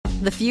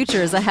The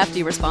future is a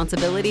hefty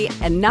responsibility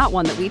and not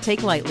one that we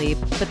take lightly.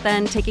 But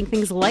then taking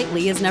things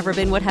lightly has never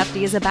been what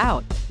Hefty is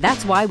about.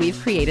 That's why we've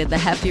created the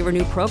Hefty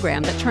Renew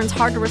program that turns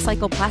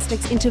hard-to-recycle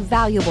plastics into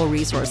valuable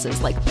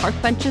resources like park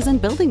benches and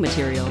building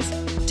materials.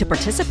 To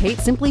participate,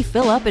 simply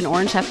fill up an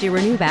orange Hefty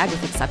Renew bag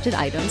with accepted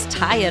items,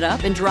 tie it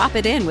up, and drop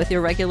it in with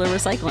your regular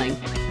recycling.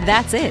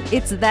 That's it.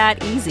 It's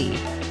that easy.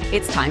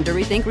 It's time to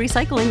rethink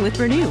recycling with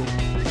Renew.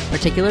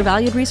 Particular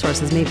valued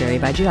resources may vary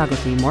by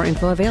geography. More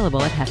info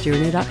available at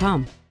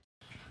heftyrenew.com.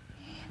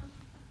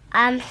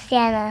 I'm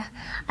Sienna.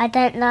 I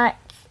don't like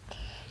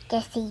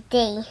Jesse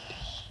D.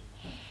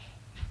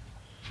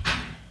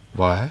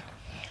 Why?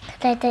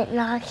 Because I don't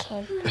like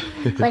him.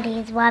 But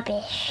he's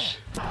rubbish.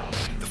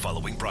 The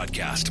following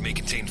broadcast may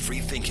contain free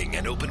thinking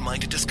and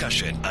open-minded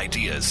discussion,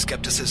 ideas,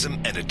 skepticism,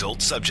 and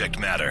adult subject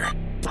matter.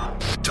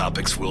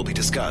 Topics will be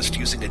discussed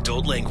using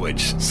adult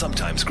language,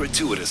 sometimes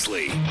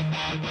gratuitously.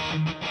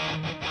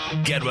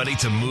 Get ready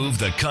to move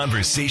the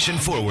conversation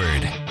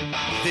forward.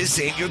 This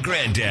ain't your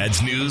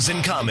granddad's news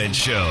and comment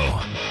show.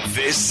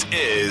 This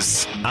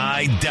is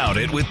I Doubt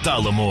It with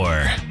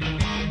Dollemore.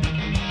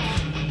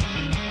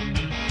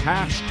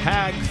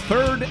 Hashtag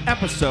third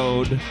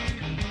episode.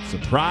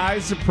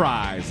 Surprise,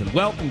 surprise. And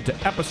welcome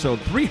to episode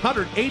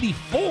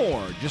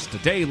 384, just a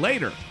day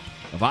later,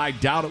 of I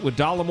Doubt It with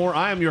Dollemore.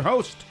 I am your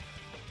host,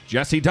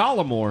 Jesse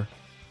Dollemore.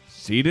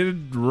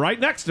 Seated right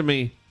next to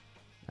me,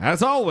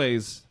 as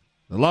always,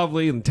 the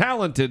lovely and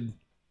talented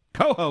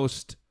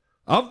co-host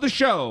of the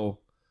show,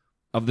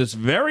 of this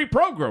very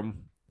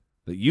program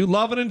that you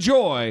love and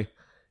enjoy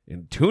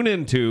and tune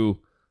into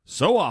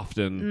so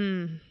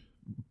often,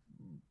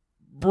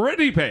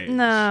 Brittany Page.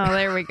 No,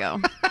 there we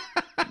go.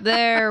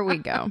 There we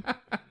go.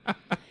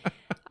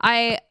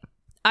 I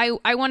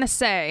want to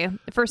say,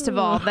 first of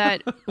all,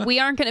 that we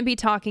aren't going to be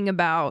talking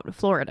about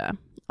Florida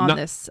on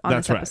this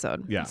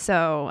episode. Right. Yeah.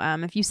 So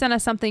if you sent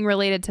us something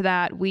related to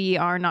that, we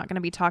are not going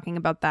to be talking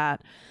about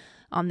that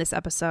on this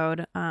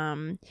episode.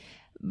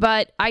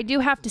 But I do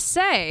have to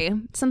say,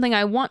 something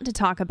I want to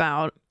talk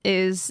about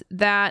is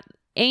that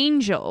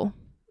angel,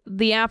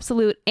 the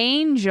absolute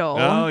angel.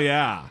 Oh,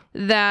 yeah.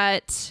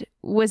 That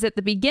was at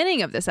the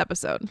beginning of this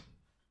episode.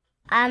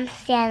 I'm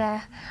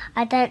Sienna.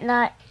 I don't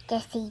like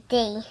Jesse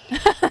D.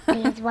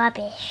 He's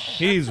rubbish.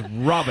 He's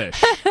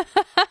rubbish.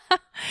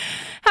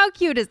 How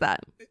cute is that?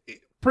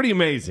 Pretty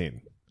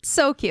amazing.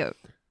 So cute.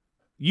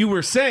 You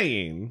were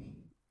saying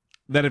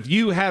that if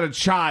you had a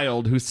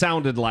child who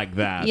sounded like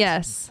that,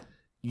 yes,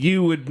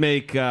 you would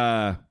make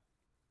it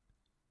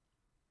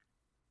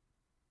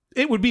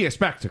would be a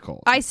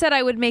spectacle. I said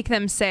I would make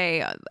them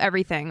say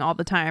everything all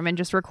the time and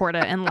just record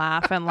it and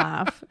laugh and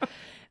laugh.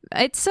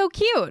 It's so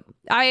cute.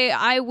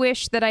 I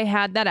wish that I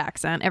had that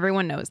accent.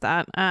 Everyone knows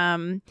that.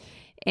 And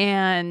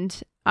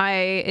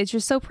it's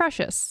just so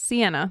precious.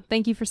 Sienna,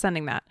 thank you for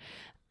sending that.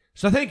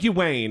 So thank you,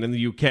 Wayne, in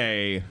the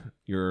UK,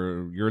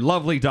 your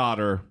lovely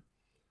daughter,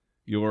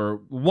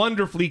 your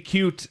wonderfully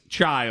cute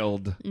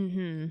child,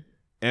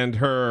 and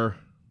her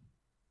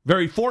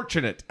very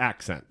fortunate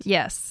accent.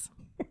 Yes.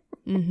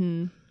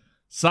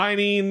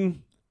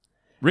 Signing,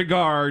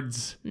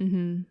 regards,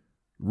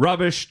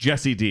 rubbish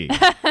Jesse D.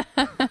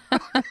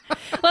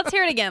 Let's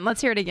hear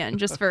it again,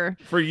 just for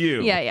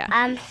you. Yeah.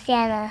 I'm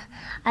Sienna.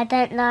 I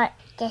don't like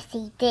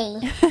Jesse D.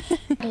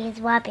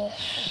 He's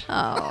rubbish.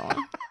 Oh,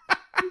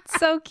 it's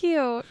so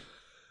cute.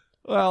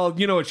 Well,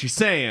 you know what she's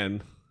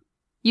saying.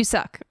 You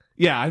suck.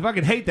 Yeah, I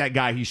fucking hate that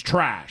guy. He's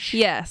trash.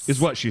 Yes. Is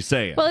what she's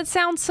saying. Well, it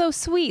sounds so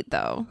sweet,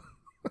 though.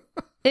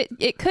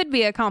 It could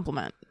be a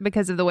compliment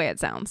because of the way it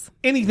sounds.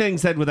 Anything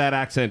said with that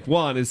accent,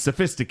 one, is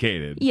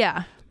sophisticated.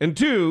 Yeah. And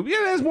two,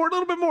 it has a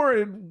little bit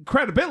more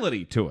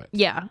credibility to it.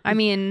 Yeah. I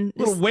mean... A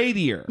little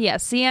weightier. Yeah,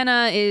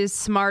 Sienna is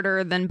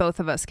smarter than both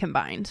of us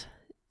combined.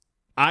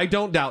 I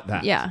don't doubt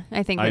that. Yeah,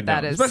 I think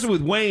that is... Especially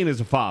with Wayne as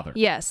a father.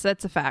 Yes,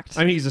 that's a fact.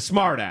 I mean, he's a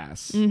smart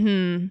ass.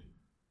 And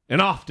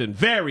often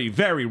very,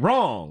 very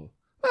wrong.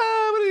 But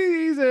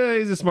he's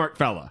a smart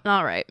fella.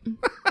 All right.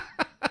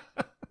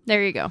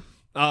 There you go.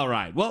 All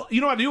right. Well, you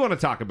know what I do want to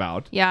talk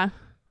about? Yeah.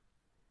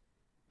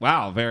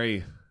 Wow,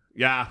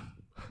 yeah.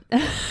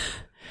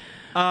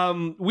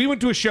 We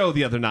went to a show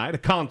the other night, a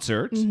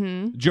concert.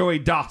 Joey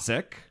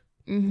Dosick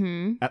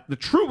at the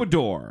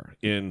Troubadour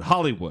in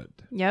Hollywood.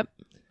 Yep.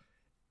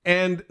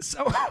 And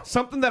so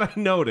something that I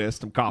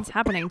noticed, I'm coughing. What's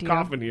happening to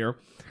you? Here.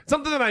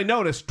 Something that I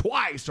noticed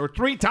twice or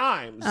three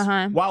times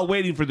while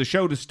waiting for the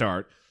show to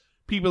start.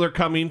 People are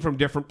coming from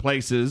different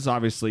places.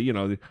 Obviously,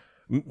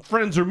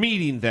 friends are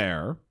meeting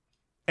there.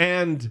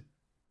 And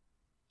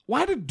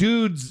why do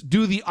dudes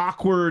do the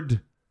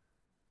awkward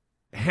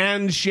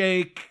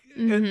handshake,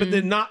 but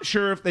they're not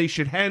sure if they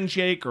should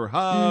handshake or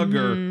hug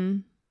or...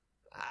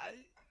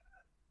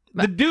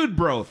 The dude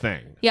bro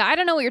thing. Yeah, I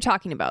don't know what you're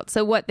talking about.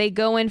 So what, they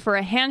go in for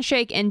a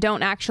handshake and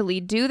don't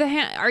actually do the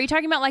hand? Are you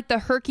talking about like the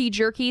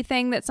herky-jerky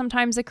thing that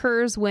sometimes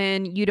occurs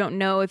when you don't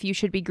know if you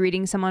should be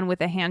greeting someone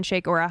with a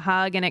handshake or a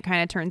hug, and it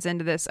kind of turns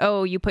into this,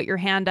 oh, you put your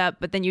hand up,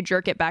 but then you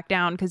jerk it back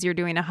down because you're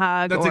doing a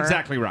hug? That's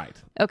exactly right.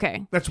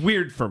 Okay. That's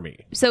weird for me.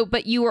 So,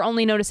 but you were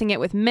only noticing it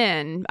with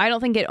men. I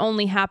don't think it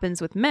only happens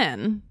with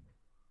men.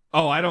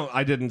 Oh,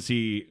 I didn't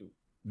see.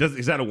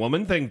 Is that a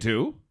woman thing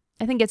too?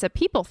 I think it's a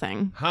people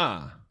thing.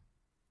 Huh.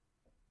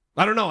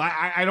 I don't know.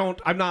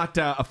 I'm not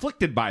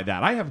afflicted by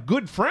that. I have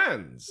good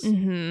friends.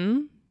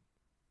 Mm-hmm.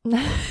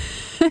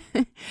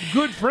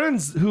 Good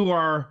friends who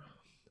are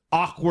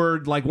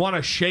awkward, like want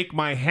to shake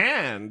my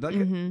hand. Like,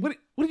 what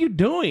are you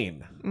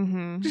doing?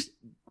 Mm-hmm. Just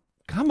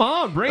come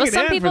on, bring it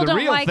in for the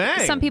real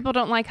thing. Some people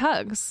don't like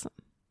hugs.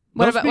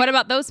 What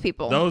about those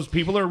people? Those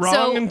people are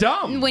wrong and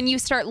dumb. When you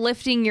start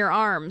lifting your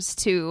arms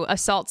to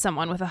assault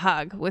someone with a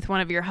hug, with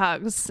one of your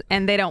hugs,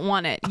 and they don't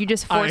want it, you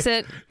just force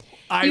it.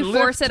 You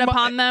force it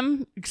upon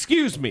them.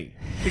 Excuse me.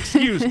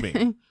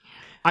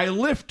 I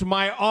lift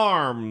my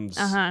arms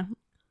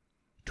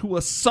to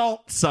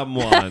assault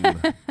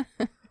someone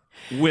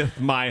with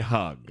my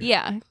hug.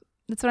 Yeah,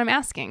 that's what I'm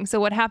asking. So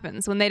what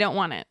happens when they don't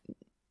want it?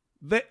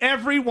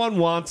 Everyone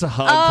wants a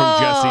hug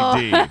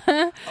from Jessie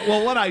D.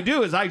 Well, what I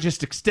do is I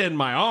just extend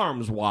my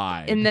arms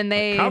wide. And then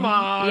come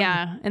on.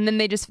 Yeah, and then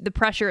the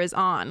pressure is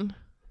on.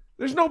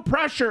 There's no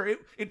pressure.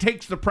 It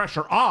takes the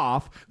pressure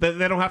off. That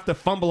they don't have to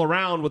fumble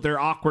around with their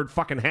awkward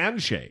fucking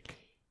handshake.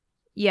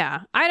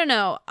 Yeah, I don't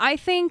know. I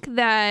think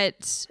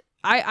that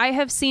I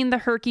have seen the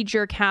herky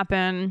jerk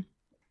happen,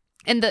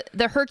 and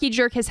the herky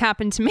jerk has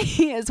happened to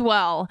me as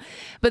well.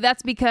 But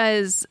that's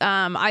because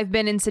I've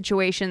been in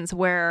situations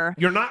where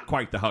you're not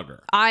quite the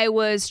hugger. I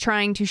was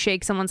trying to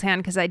shake someone's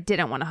hand because I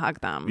didn't want to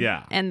hug them.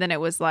 Yeah, and then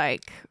it was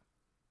like,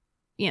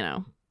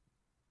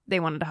 they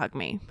wanted to hug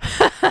me.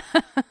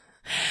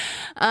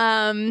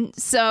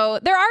 So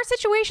there are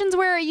situations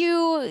where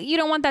you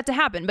don't want that to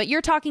happen, but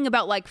you're talking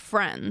about like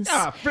friends.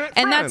 Yeah,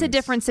 and that's a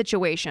different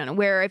situation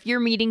where if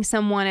you're meeting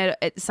someone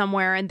at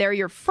somewhere and they're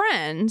your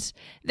friend,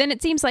 then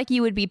it seems like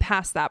you would be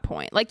past that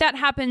point. Like that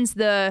happens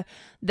the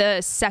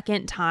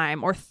second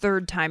time or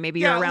third time maybe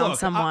you're around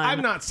someone.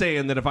 I'm not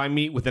saying that if I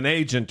meet with an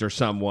agent or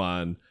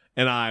someone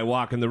and I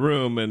walk in the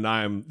room and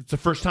it's the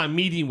first time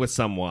meeting with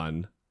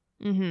someone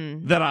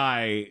that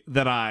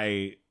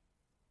I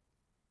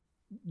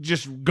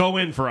just go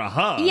in for a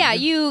hug. Yeah,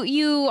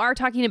 you are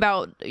talking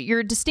about,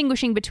 you're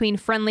distinguishing between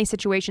friendly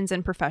situations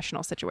and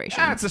professional situations.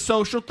 Yeah, it's a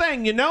social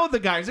thing. The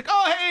guy's like,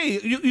 oh, hey,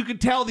 you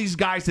could tell these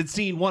guys had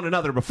seen one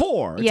another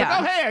before. It's like,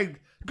 oh, hey,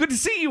 good to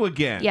see you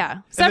again. Yeah,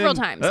 several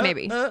times,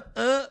 maybe.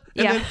 And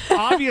then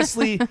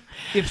obviously,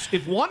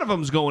 if one of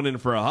them's going in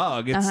for a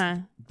hug,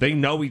 they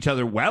know each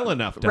other well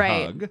enough to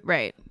hug.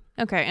 Right.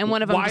 Okay, and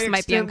one of them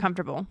might be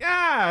uncomfortable.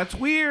 Yeah, it's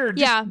weird.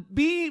 Yeah. Just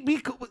be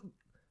cool.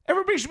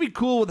 Everybody should be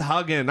cool with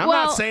hugging. I'm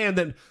not saying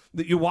that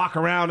you walk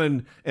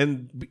around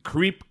and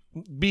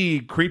be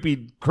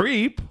creepy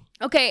creep.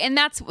 Okay, and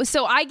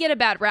so I get a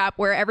bad rap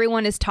where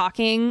everyone is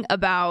talking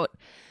about,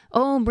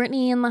 oh,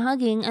 Brittany and the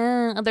hugging.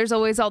 There's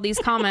always all these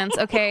comments.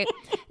 Okay,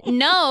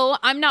 no,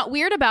 I'm not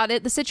weird about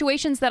it. The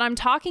situations that I'm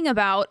talking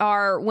about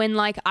are when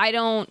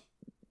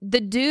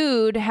the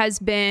dude has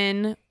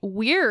been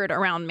weird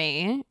around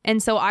me,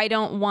 and so I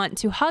don't want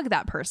to hug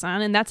that person,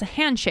 and that's a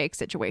handshake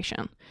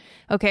situation.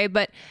 Okay,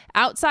 but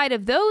outside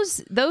of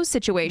those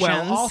situations...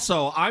 Well,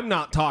 also, I'm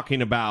not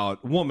talking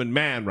about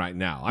woman-man right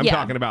now. I'm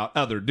talking about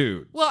other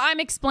dudes. Well, I'm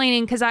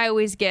explaining because I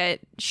always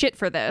get shit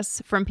for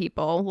this from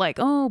people. Like,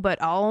 oh,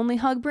 but I'll only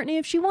hug Brittany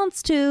if she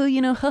wants to,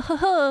 ha ha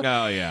ha.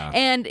 Oh, yeah.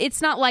 And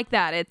it's not like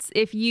that. It's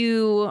if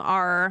you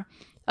are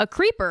a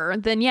creeper,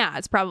 then yeah,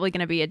 it's probably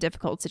going to be a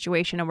difficult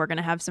situation and we're going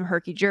to have some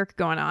herky-jerk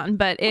going on.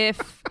 But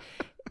if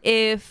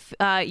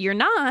you're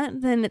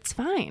not, then it's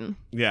fine.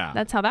 Yeah.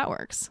 That's how that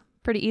works.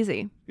 Pretty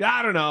easy. Yeah,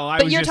 I don't know.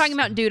 But you're talking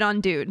about dude on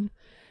dude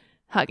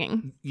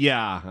hugging.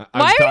 Yeah.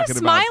 Why are you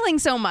smiling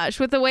so much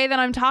with the way that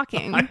I'm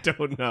talking? I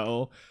don't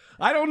know.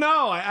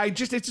 I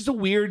just, it's just a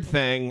weird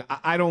thing.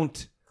 I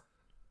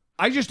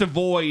just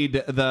avoid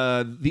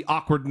the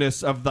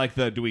awkwardness of like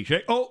do we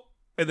shake? Oh,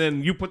 and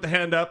then you put the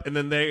hand up and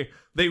then they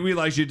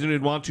realize you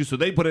didn't want to. So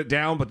they put it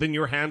down, but then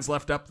your hand's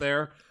left up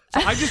there. So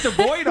I just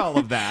avoid all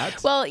of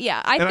that. Well,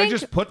 yeah, I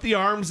just put the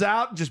arms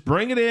out, just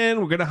bring it in.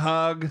 We're gonna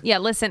hug. Yeah,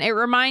 listen, it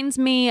reminds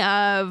me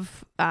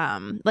of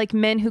like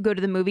men who go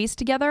to the movies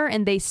together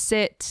and they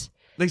sit.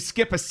 They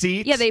skip a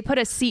seat. Yeah, they put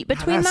a seat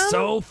between them. That's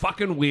so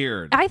fucking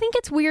weird. I think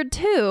it's weird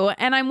too,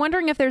 and I'm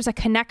wondering if there's a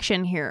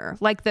connection here,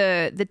 like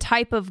the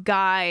type of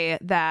guy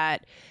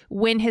that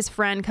when his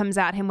friend comes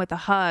at him with a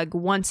hug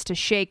wants to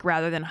shake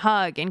rather than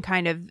hug and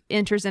kind of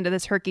enters into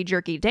this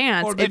herky-jerky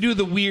dance. Or they do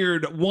the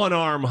weird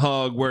one-arm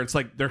hug where it's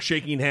like they're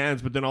shaking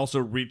hands but then also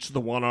reach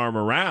the one arm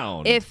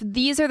around. If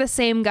these are the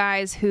same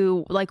guys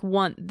who like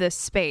want this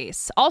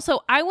space. Also,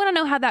 I want to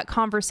know how that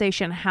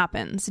conversation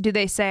happens. Do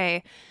they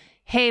say,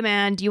 hey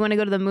man, do you want to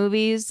go to the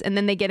movies? And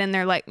then they get in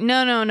there like,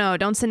 no,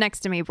 don't sit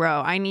next to me,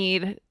 bro. I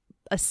need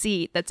a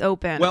seat that's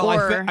open. Well,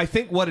 or I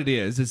think what it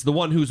is the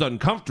one who's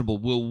uncomfortable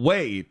will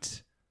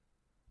wait.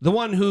 The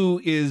one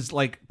who is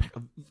like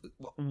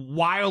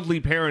wildly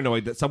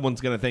paranoid that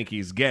someone's going to think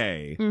he's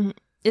gay. Mhm.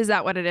 Is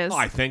that what it is? Oh,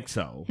 I think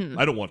so.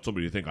 I don't want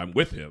somebody to think I'm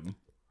with him.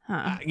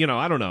 Huh.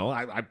 I don't know.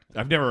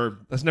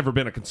 That's never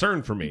been a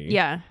concern for me.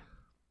 Yeah.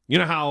 You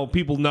know how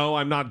people know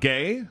I'm not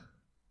gay?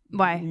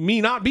 Why?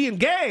 Me not being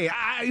gay,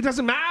 it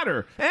doesn't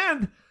matter.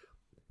 And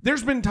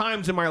there's been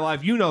times in my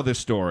life, you know this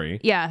story,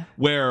 Yeah.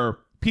 where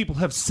people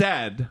have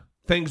said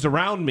things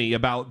around me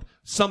about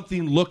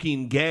something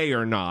looking gay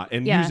or not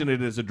and Yeah. using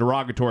it as a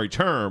derogatory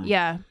term.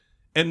 Yeah.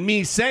 And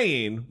me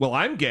saying, well,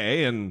 I'm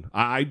gay and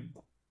I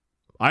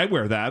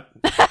wear that,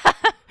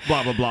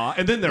 blah, blah, blah.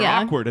 And then they're Yeah.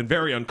 awkward and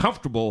very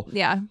uncomfortable.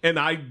 Yeah. And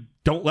I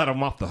don't let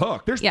them off the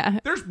hook. There's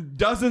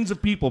dozens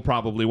of people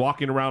probably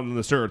walking around on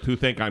this earth who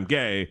think I'm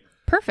gay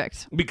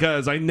Perfect.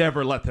 because I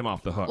never let them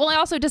off the hook. Well, it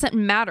also doesn't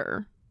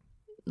matter.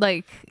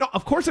 Like, No,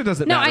 of course it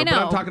doesn't No, matter, I but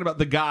I'm know. talking about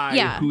the guy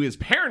Yeah. who is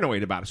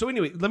paranoid about it. So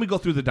anyway, let me go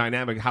through the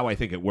dynamic, how I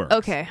think it works.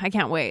 okay, I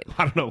can't wait.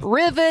 I don't know.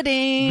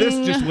 Riveting.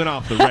 This just went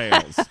off the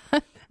rails.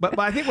 But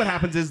I think what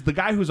happens is the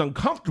guy who's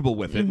uncomfortable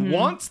with it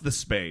wants the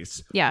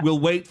space, Yeah. will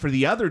wait for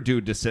the other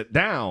dude to sit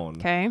down,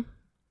 Okay.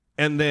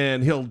 and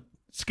then he'll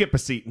skip a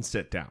seat and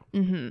sit down.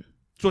 Mm-hmm.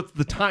 So it's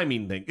the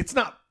timing thing. It's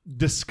not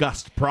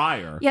discussed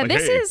prior. Yeah, Like,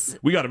 this hey, is-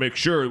 we got to make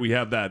sure we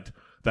have that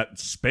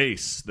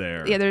space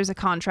there. Yeah, there's a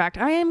contract.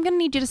 I am going to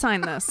need you to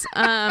sign this.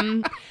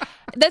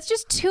 That's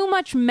just too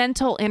much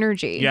mental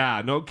energy.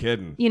 Yeah, no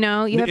kidding. You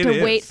know, you have It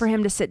to wait is. for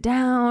him to sit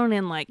down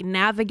and like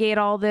navigate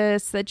all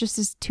this. That just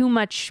is too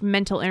much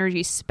mental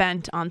energy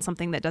spent on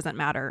something that doesn't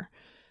matter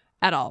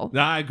at all.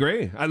 I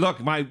agree. Look,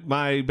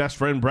 my best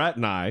friend Brett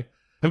and I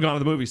have gone to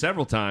the movie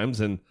several times,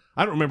 and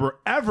I don't remember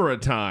ever a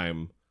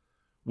time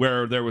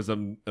where there was a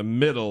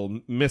middle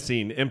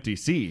missing empty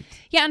seat.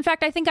 Yeah, in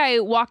fact, I think I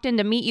walked in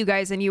to meet you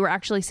guys and you were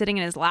actually sitting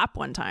in his lap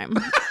one time.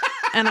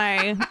 And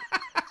I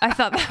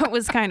thought that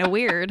was kind of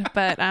weird,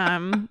 but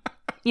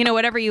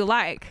whatever you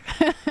like.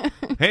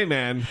 Hey,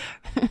 man,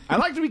 I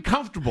like to be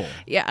comfortable.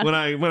 Yeah. When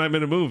I'm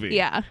in a movie.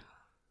 Yeah.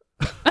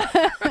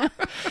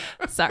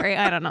 Sorry,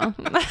 I don't know.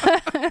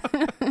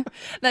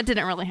 That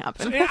didn't really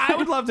happen. Yeah, I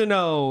would love to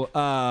know.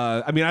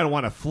 I don't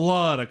want to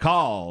flood of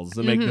calls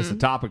and make this a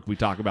topic we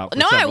talk about. For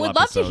No, I several would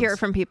love to episodes. hear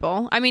from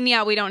people. I mean,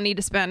 yeah, we don't need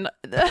to spend.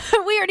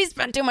 We already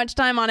spent too much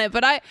time on it,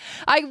 but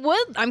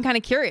I'm kind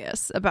of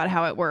curious about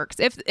how it works.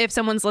 If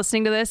someone's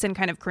listening to this and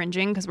kind of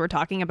cringing because we're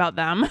talking about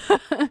them,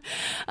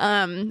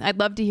 I'd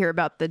love to hear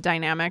about the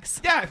dynamics.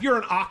 Yeah, if you're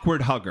an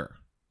awkward hugger,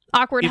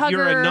 Awkward if hugger,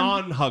 you're a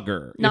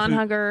non-hugger,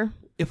 non-hugger.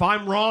 If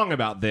I'm wrong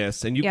about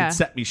this and you Yeah. can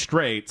set me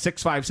straight,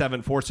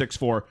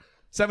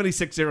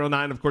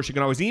 657-464-7609. Of course, you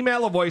can always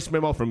email a voice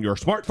memo from your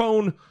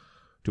smartphone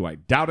to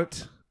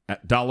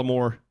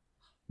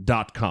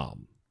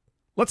idoubt@dollamore.com.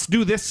 Let's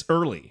do this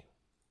early.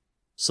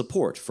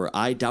 Support for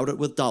I Doubt It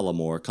with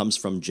Dollamore comes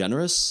from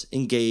generous,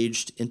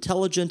 engaged,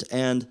 intelligent,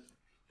 and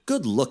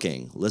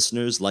good-looking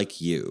listeners like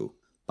you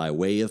by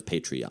way of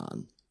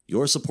Patreon.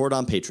 Your support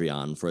on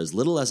Patreon for as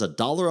little as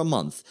 $1 a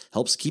month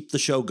helps keep the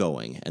show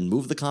going and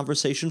move the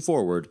conversation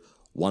forward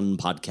one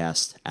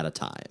podcast at a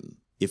time.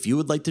 If you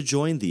would like to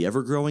join the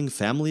ever-growing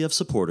family of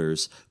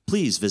supporters,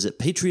 please visit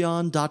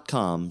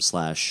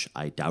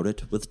patreon.com/I Doubt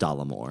It with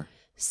Dollamore.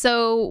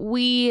 So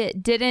we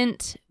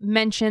didn't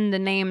mention the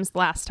names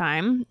last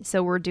time,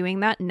 so we're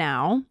doing that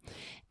now.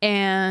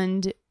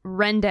 And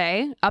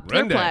Rende upped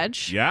their Rende,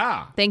 pledge.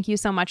 Yeah. Thank you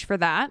so much for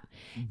that.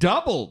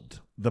 Doubled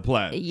the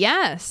pledge.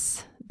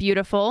 Yes.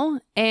 Beautiful.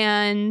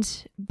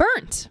 And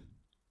Burnt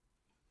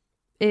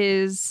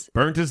is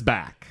Burnt is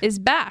back.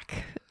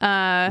 back.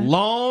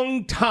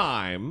 Long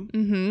time.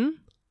 Mm-hmm.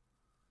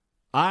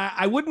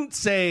 I wouldn't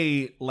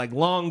say like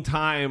long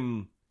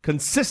time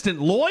consistent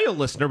loyal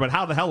listener, but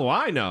how the hell do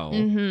I know?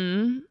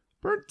 Mm-hmm.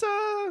 Burnt,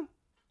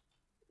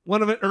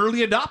 one of an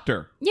early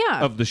adopter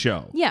Yeah. of the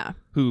show. Yeah.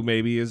 Who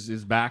maybe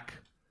is back.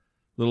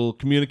 Little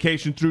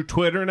communication through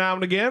Twitter now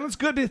and again. It's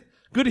good to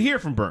hear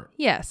from Burnt.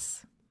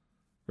 Yes.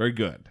 Very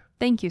good.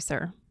 Thank you,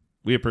 sir.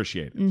 We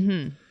appreciate it.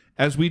 Mm-hmm.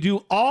 As we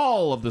do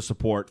all of the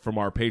support from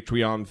our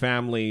Patreon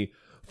family,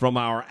 from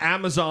our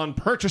Amazon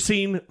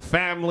purchasing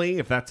family,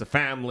 if that's a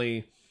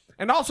family,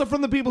 and also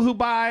from the people who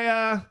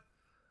buy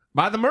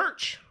the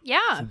merch.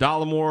 Yeah.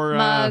 Dollamore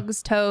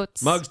Mugs,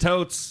 totes. mugs,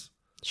 totes.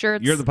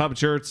 Shirts. You're the puppet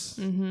shirts.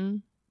 Mm-hmm.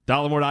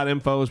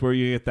 Dollamore.info is where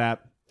you get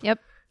that. Yep.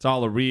 It's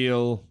all a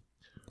real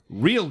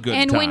good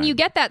And time. when you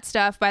get that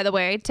stuff, by the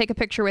way, take a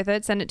picture with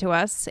it, send it to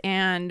us,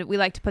 and we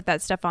like to put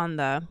that stuff on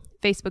the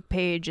Facebook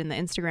page and the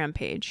Instagram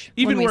page.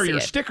 even when we where see your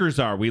it. stickers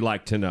are, we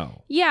like to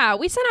know. Yeah,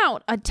 we sent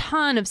out a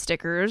ton of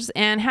stickers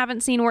and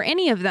haven't seen where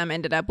any of them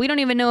ended up. We don't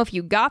even know if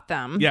you got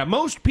them. Yeah,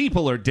 most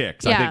people are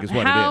dicks, I think is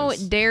what how it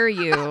is. dare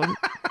you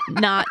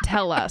not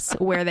tell us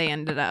where they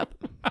ended up?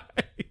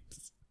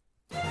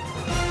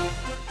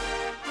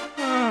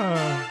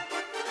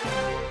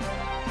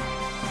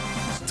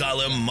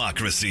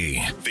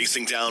 Dollamocracy.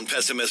 Facing down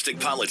pessimistic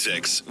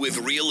politics with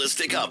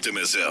realistic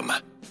optimism.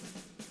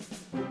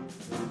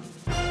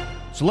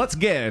 So let's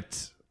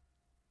get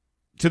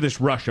to this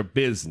Russia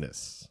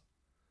business.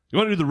 You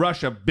want to do the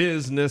Russia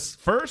business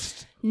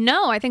first?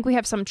 No, I think we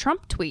have some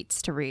Trump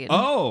tweets to read.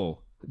 Oh,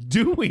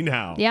 do we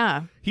now?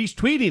 Yeah. He's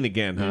tweeting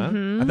again, huh?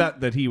 Mm-hmm. I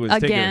thought that he was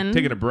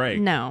taking a break.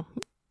 No.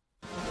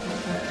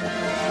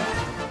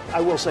 I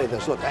will say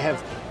this. Look, I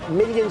have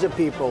millions of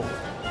people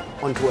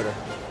on Twitter.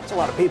 It's a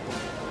lot of people.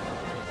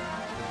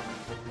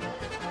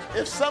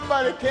 If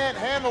somebody can't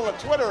handle a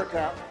Twitter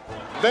account,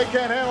 they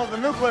can't handle the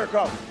nuclear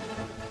code.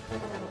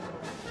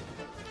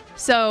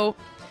 So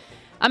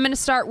I'm going to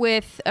start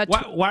with...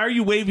 Why are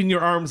you waving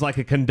your arms like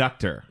a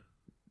conductor?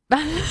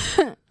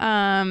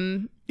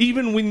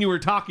 Even when you were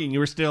talking, you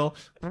were still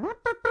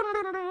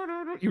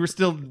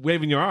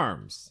waving your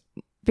arms.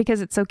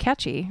 Because it's so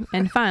catchy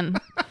and fun.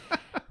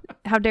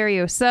 How dare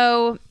you?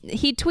 So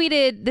he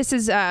tweeted, this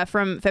is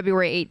from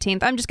February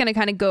 18th. I'm just going to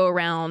kind of go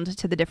around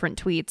to the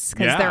different tweets.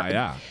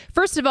 Yeah.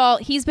 First of all,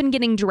 he's been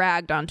getting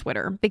dragged on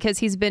Twitter because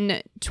he's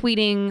been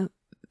tweeting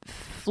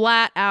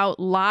flat out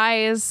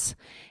lies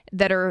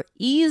that are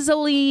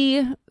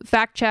easily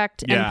fact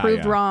checked and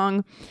proved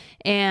wrong.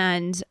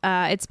 And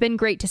it's been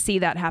great to see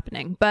that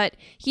happening. But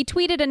he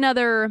tweeted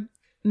another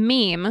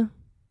meme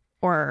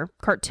or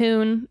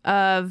cartoon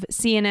of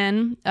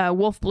CNN,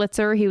 Wolf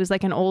Blitzer. He was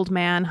like an old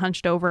man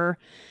hunched over,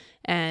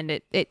 and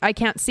I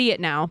can't see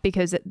it now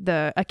because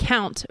the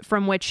account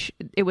from which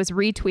it was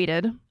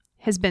retweeted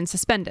has been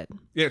suspended.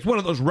 Yeah, it's one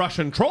of those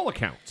Russian troll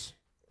accounts.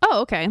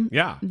 Oh, okay.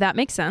 Yeah. That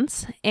makes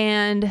sense.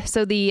 And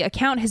so the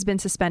account has been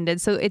suspended.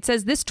 So it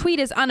says this tweet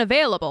is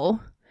unavailable,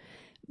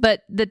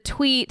 but the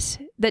tweet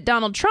that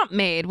Donald Trump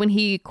made when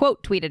he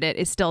quote tweeted it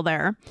is still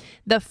there.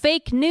 The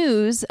fake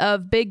news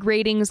of big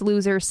ratings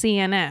loser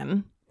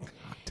CNN.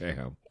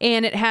 Damn.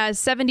 And it has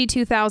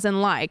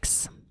 72,000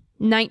 likes,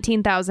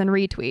 19,000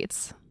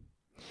 retweets.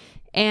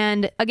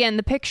 And again,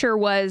 the picture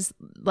was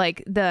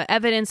like the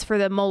evidence for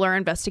the Mueller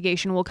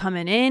investigation will come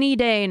in any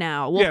day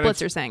now. Wolf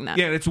Blitzer saying that.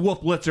 Yeah, and it's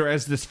Wolf Blitzer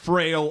as this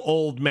frail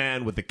old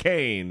man with a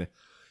cane,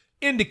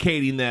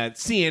 indicating that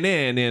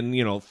CNN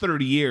in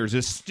 30 years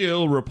is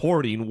still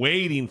reporting,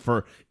 waiting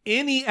for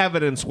any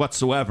evidence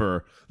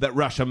whatsoever that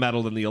Russia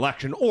meddled in the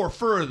election, or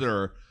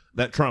further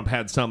that Trump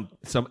had some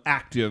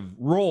active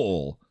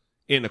role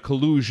in a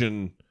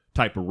collusion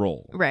type of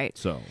role. Right.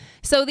 So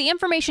the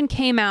information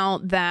came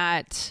out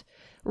that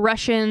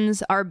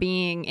Russians are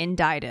being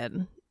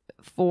indicted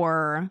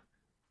for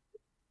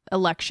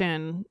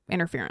election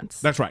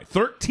interference. That's right.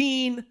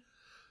 13,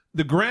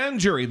 the grand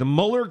jury, the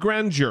Mueller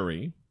grand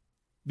jury,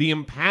 the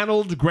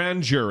impaneled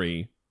grand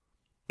jury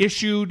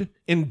issued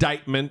an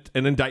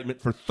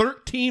indictment for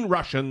 13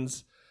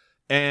 Russians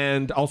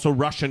and also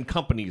Russian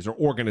companies or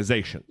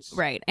organizations.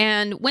 Right.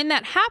 And when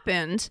that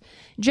happened,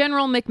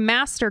 General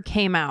McMaster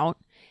came out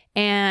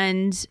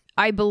and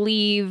I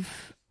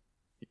believe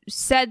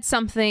said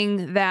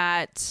something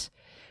that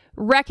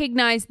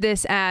recognized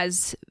this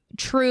as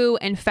true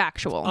and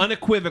factual.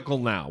 Unequivocal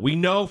now. We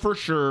know for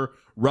sure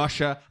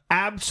Russia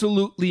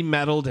absolutely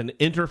meddled and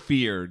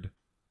interfered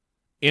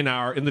in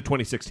the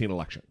 2016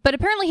 election. But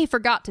apparently he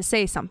forgot to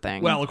say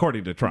something. Well,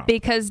 according to Trump.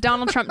 Because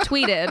Donald Trump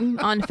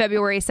tweeted on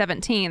February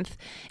 17th,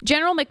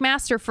 General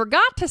McMaster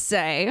forgot to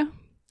say...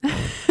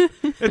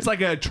 It's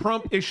like a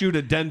Trump-issued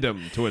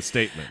addendum to a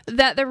statement.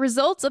 That the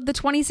results of the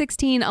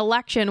 2016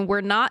 election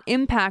were not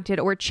impacted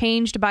or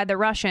changed by the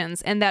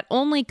Russians, and that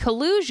only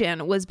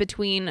collusion was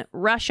between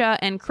Russia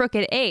and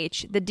Crooked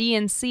H, the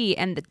DNC,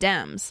 and the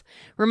Dems.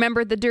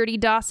 Remember the dirty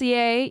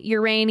dossier,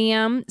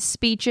 uranium,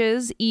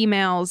 speeches,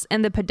 emails,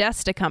 and the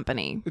Podesta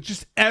Company. It's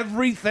just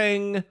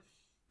everything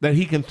that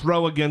he can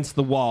throw against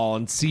the wall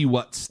and see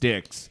what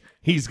sticks.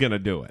 He's going to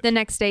do it. The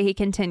next day he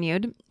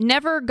continued,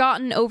 never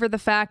gotten over the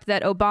fact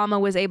that Obama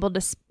was able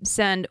to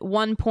send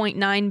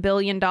 $1.9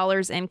 billion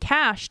in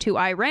cash to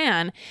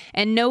Iran,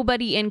 and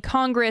nobody in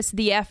Congress,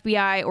 the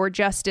FBI, or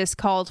Justice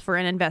called for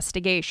an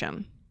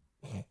investigation.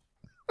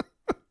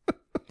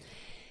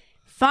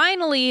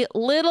 Finally,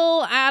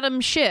 little Adam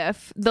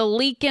Schiff, the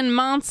leaking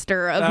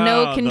monster of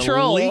no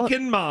control, the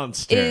leaking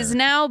monster, is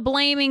now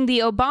blaming the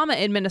Obama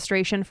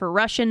administration for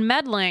Russian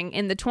meddling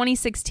in the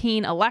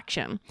 2016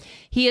 election.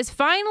 He is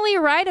finally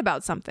right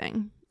about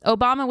something.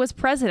 Obama was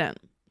president,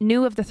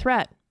 knew of the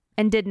threat,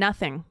 and did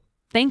nothing.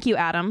 Thank you,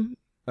 Adam.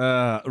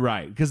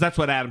 Right, because that's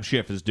what Adam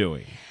Schiff is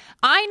doing.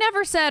 I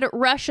never said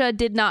Russia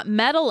did not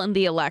meddle in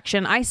the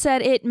election. I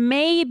said it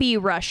may be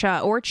Russia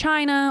or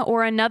China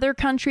or another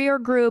country or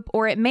group,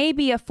 or it may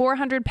be a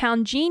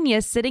 400-pound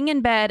genius sitting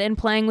in bed and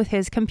playing with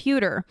his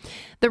computer.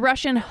 The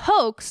Russian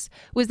hoax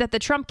was that the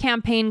Trump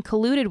campaign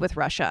colluded with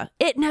Russia.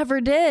 It never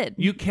did.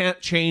 You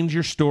can't change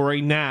your story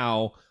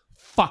now,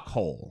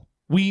 fuckhole.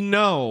 We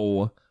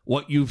know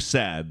what you've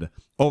said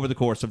over the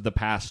course of the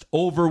past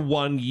over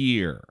 1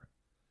 year.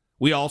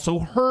 We also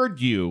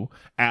heard you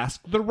ask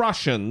the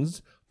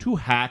Russians to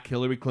hack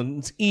Hillary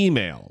Clinton's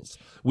emails.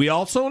 We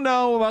also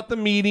know about the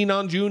meeting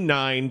on June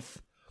 9th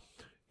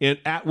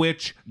at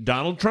which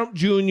Donald Trump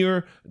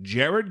Jr.,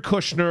 Jared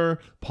Kushner,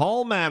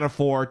 Paul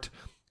Manafort,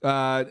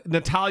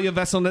 Natalia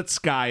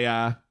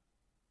Veselnitskaya,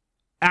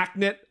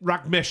 Akhmet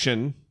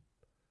Rakhmishin,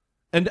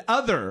 and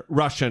other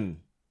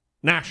Russian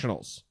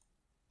nationals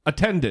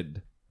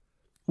attended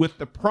with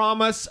the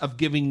promise of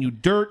giving you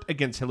dirt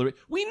against Hillary.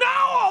 We know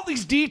all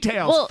these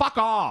details. Well, fuck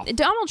off.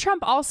 Donald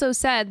Trump also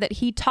said that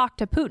he talked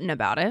to Putin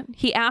about it.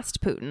 He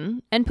asked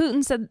Putin, and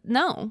Putin said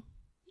no.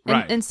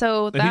 Right. And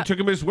so and he took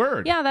him at his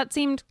word. Yeah, that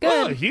seemed good.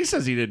 Well, he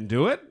says he didn't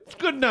do it. It's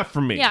good enough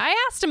for me. Yeah, I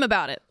asked him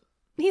about it.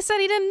 He said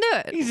he didn't do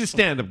it. He's a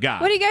stand-up guy.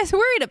 What are you guys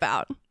worried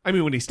about? I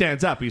mean, when he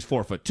stands up, he's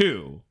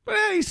 4'2", but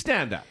he's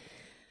stand-up.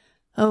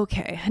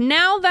 Okay.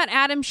 Now that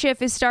Adam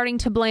Schiff is starting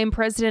to blame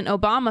President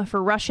Obama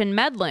for Russian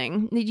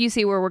meddling, did you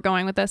see where we're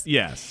going with this?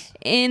 Yes.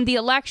 In the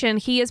election,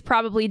 he is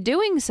probably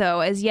doing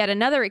so as yet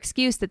another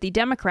excuse that the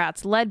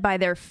Democrats, led by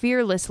their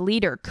fearless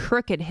leader,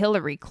 crooked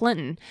Hillary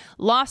Clinton,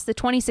 lost the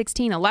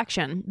 2016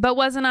 election. But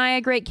wasn't I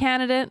a great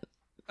candidate?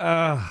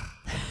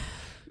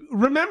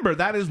 Remember,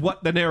 that is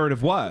what the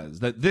narrative was,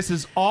 that this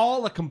is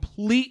all a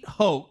complete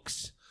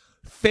hoax,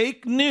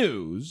 fake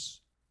news,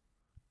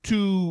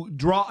 to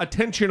draw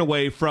attention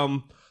away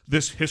from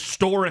this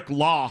historic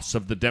loss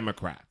of the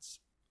Democrats.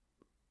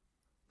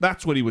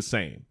 That's what he was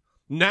saying.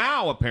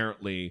 Now,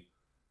 apparently,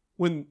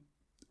 when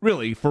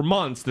really for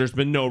months there's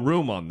been no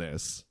room on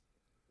this,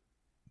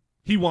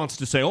 he wants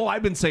to say, oh,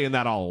 I've been saying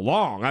that all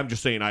along. I'm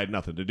just saying I had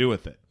nothing to do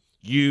with it.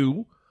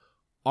 You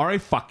are a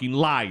fucking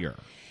liar.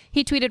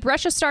 He tweeted,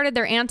 Russia started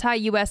their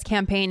anti-U.S.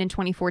 campaign in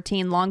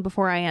 2014 long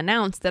before I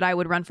announced that I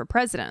would run for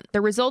president.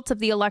 The results of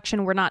the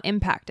election were not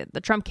impacted.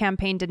 The Trump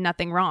campaign did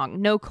nothing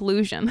wrong. No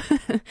collusion.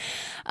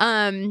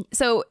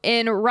 So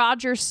in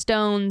Roger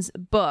Stone's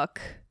book,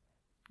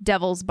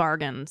 Devil's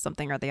Bargain,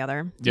 something or the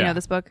other. Do you know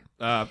this book?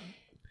 Yeah,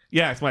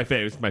 it's my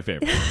favorite. It's my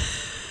favorite.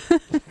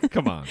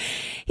 Come on.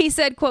 He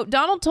said, quote,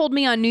 Donald told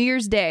me on New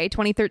Year's Day,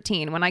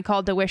 2013, when I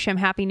called to wish him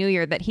Happy New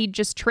Year, that he'd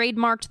just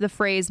trademarked the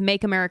phrase,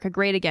 make America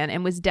great again,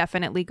 and was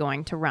definitely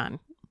going to run.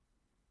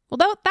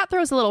 Well, that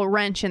throws a little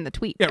wrench in the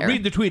tweet. Yeah, there.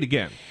 read the tweet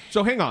again.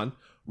 So hang on.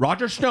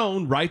 Roger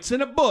Stone writes in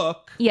a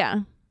book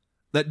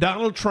that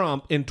Donald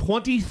Trump in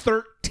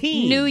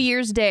 2013, New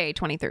Year's Day,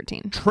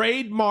 2013,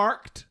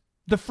 trademarked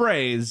the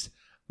phrase,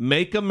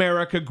 make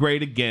America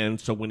great again,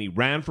 so when he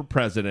ran for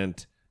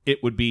president,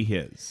 it would be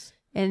his.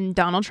 And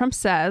Donald Trump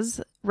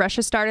says,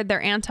 Russia started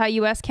their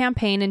anti-U.S.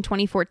 campaign in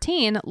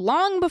 2014,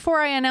 long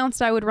before I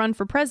announced I would run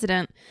for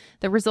president.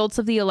 The results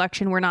of the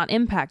election were not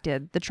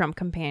impacted. The Trump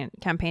campaign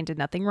did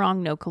nothing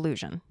wrong, no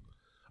collusion.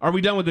 Are we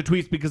done with the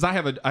tweets? Because I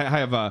have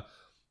a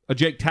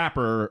Jake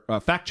Tapper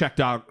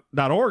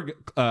factcheck.org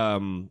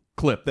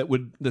clip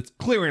that's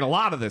clearing a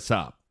lot of this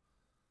up.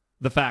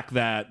 The fact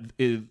that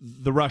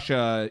the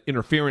Russia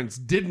interference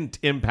didn't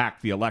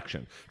impact the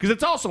election. Because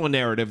it's also a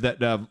narrative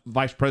that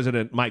Vice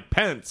President Mike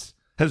Pence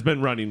has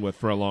been running with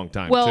for a long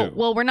time, too.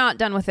 Well, we're not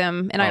done with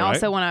him. And I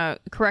also want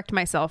to correct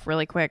myself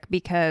really quick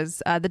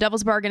because The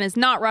Devil's Bargain is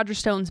not Roger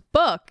Stone's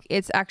book.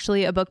 It's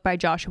actually a book by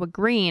Joshua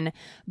Green.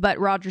 But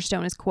Roger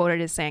Stone is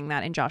quoted as saying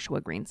that in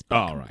Joshua Green's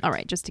book. All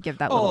right, just to give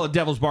that little...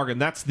 Devil's Bargain.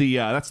 That's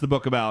the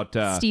book about...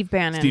 Steve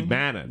Bannon. Steve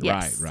Bannon,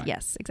 yes, right.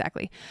 Yes,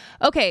 exactly.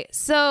 Okay,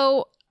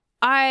 so...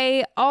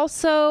 I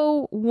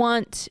also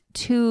want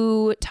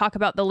to talk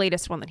about the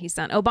latest one that he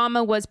sent.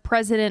 Obama was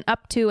president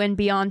up to and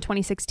beyond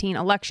 2016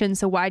 election,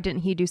 so why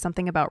didn't he do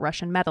something about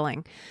Russian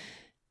meddling?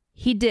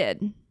 He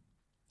did.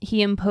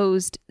 He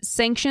imposed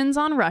sanctions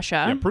on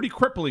Russia. Yeah, pretty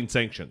crippling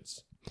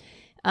sanctions.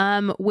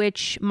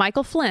 Which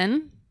Michael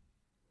Flynn,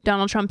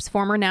 Donald Trump's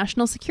former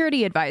national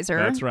security advisor...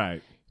 That's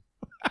right.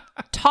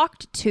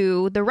 talked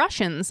to the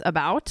Russians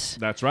about.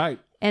 That's right.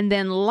 And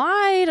then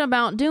lied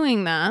about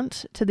doing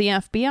that to the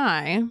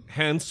FBI.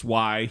 Hence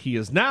why he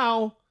is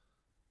now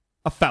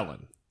a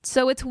felon.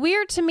 So it's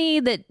weird to me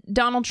that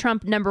Donald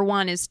Trump, number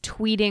one, is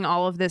tweeting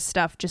all of this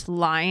stuff just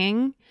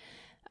lying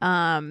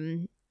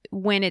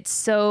when it's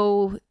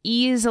so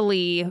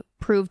easily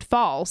proved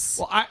false.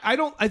 Well,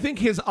 I think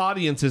his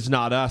audience is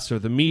not us or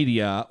the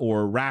media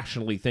or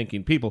rationally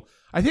thinking people.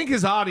 I think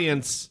his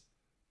audience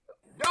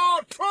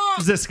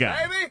is this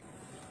guy. Baby.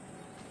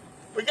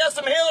 We got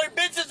some Hillary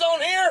bitches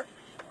on here.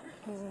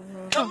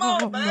 Come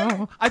on,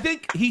 man. I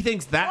think he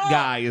thinks that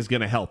guy is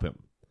going to help him.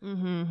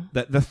 Mm-hmm.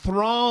 That the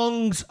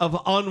throngs of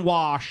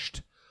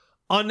unwashed,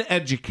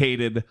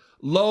 uneducated,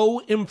 low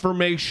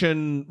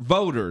information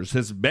voters,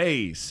 his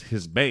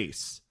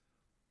base,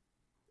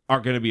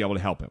 are going to be able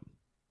to help him.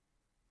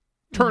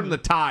 Turn the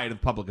tide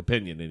of public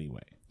opinion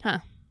anyway. Huh.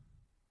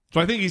 So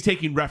I think he's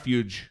taking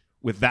refuge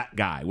with that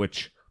guy,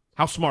 which,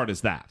 how smart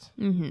is that?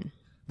 Mm-hmm.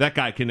 That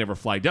guy can never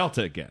fly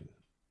Delta again.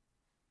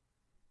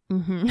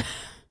 Mm-hmm.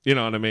 You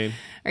know what I mean?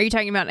 Are you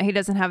talking about he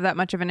doesn't have that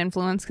much of an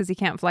influence because he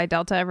can't fly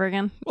Delta ever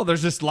again? Well,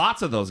 there's just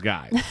lots of those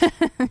guys.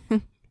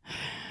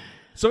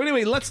 So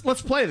anyway, let's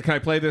play. Can I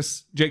play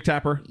this, Jake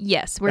Tapper?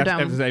 Yes, we're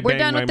done. We're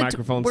done with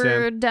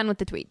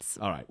the tweets.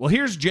 All right. Well,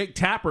 here's Jake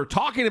Tapper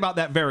talking about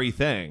that very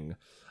thing,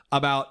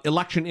 about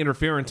election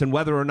interference and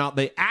whether or not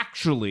they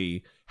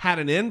actually had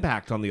an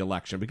impact on the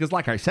election. Because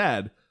like I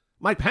said,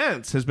 Mike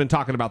Pence has been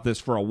talking about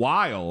this for a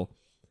while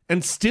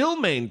and still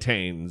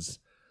maintains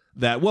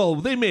that, well,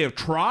 they may have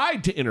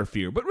tried to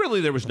interfere, but really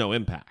there was no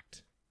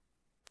impact.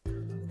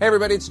 Hey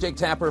everybody, it's Jake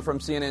Tapper from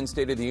CNN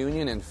State of the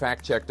Union and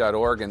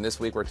factcheck.org, and this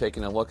week we're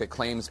taking a look at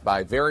claims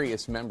by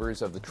various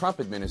members of the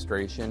Trump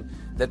administration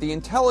that the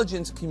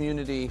intelligence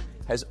community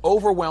has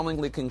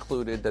overwhelmingly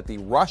concluded that the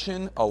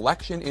Russian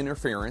election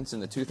interference in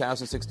the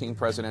 2016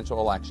 presidential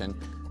election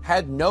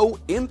had no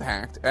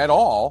impact at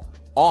all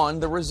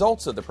on the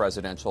results of the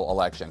presidential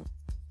election.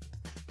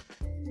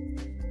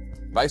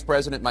 Vice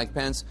President Mike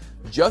Pence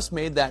just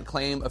made that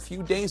claim a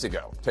few days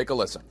ago. Take a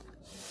listen.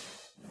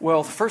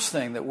 Well, the first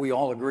thing that we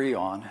all agree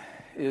on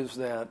is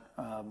that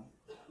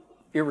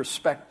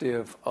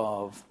irrespective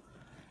of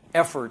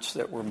efforts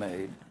that were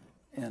made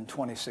in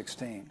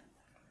 2016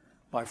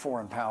 by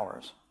foreign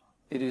powers,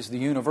 it is the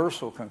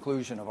universal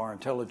conclusion of our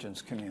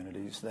intelligence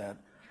communities that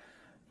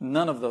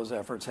none of those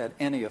efforts had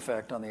any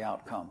effect on the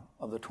outcome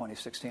of the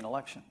 2016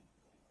 election.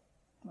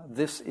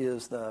 This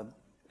is the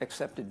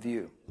accepted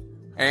view.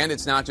 And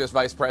it's not just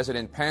Vice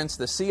President Pence.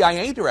 The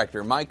CIA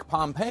director, Mike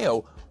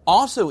Pompeo,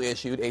 also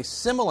issued a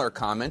similar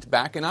comment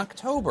back in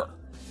October.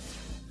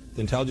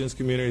 The intelligence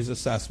community's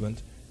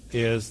assessment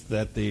is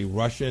that the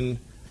Russian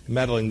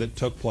meddling that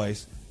took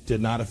place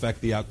did not affect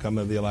the outcome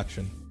of the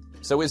election.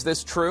 So is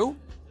this true?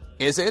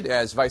 Is it,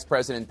 as Vice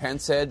President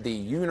Pence said, the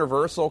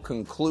universal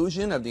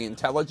conclusion of the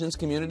intelligence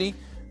community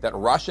that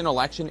Russian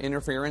election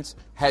interference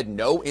had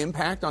no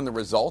impact on the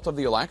result of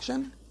the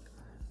election?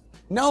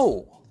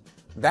 No,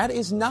 that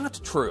is not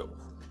true.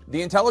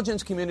 The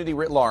intelligence community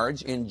writ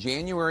large in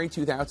January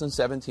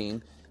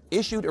 2017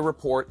 issued a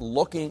report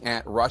looking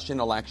at Russian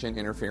election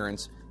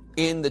interference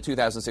in the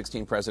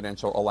 2016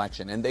 presidential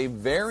election. And they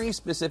very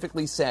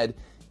specifically said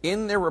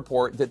in their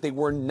report that they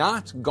were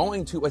not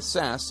going to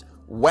assess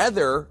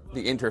whether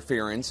the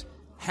interference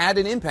had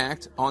an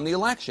impact on the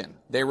election.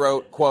 They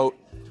wrote, quote,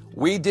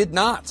 "We did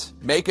not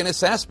make an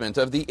assessment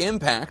of the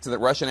impact that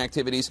Russian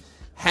activities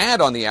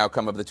had on the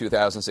outcome of the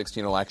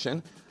 2016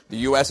 election. The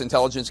U.S.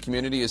 intelligence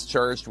community is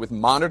charged with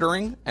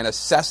monitoring and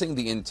assessing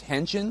the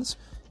intentions,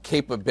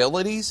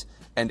 capabilities,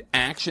 and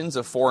actions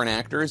of foreign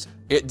actors.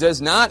 It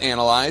does not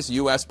analyze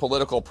U.S.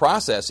 political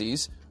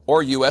processes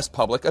or U.S.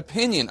 public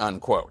opinion,"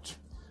 unquote.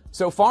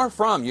 So far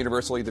from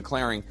universally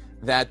declaring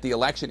that the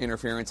election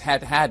interference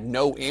had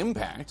no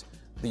impact,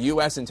 the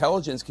U.S.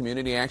 intelligence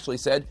community actually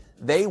said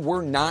they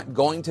were not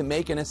going to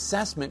make an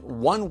assessment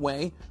one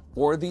way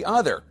or the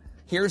other.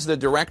 Here's the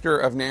Director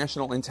of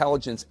National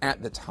Intelligence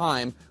at the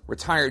time,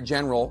 retired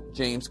General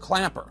James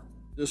Clapper.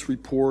 This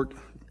report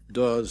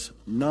does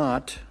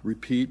not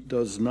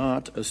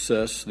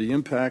assess the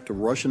impact of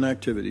Russian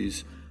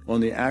activities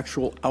on the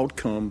actual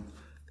outcome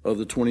of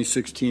the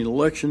 2016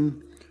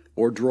 election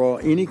or draw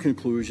any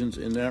conclusions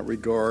in that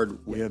regard.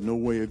 We have no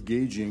way of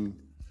gauging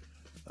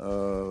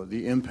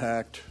the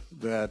impact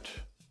that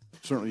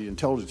certainly the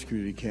intelligence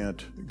community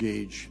can't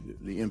gauge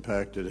the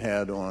impact it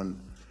had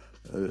on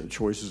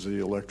choices the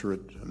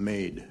electorate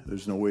made.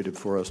 There's no way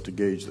for us to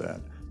gauge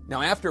that.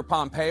 Now, after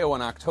Pompeo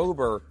in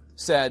October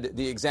said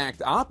the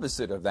exact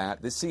opposite of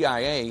that, the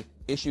CIA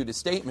issued a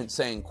statement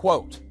saying,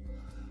 quote,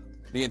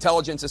 "The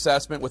intelligence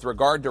assessment with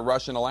regard to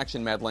Russian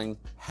election meddling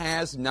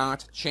has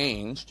not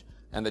changed,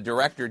 and the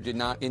director did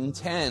not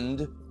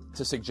intend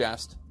to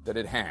suggest that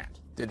it had."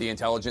 Did the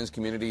intelligence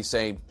community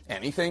say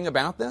anything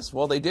about this?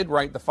 Well, they did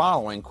write the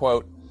following,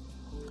 quote,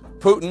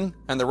 "Putin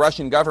and the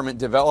Russian government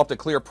developed a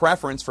clear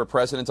preference for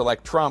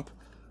President-elect Trump.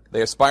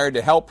 They aspired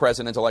to help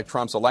President-elect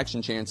Trump's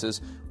election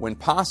chances when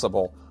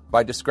possible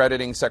by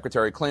discrediting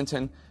Secretary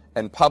Clinton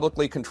and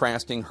publicly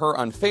contrasting her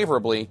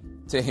unfavorably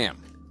to him."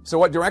 So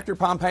what Director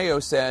Pompeo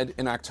said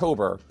in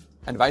October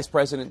and Vice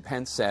President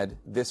Pence said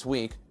this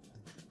week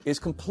is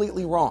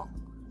completely wrong.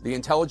 The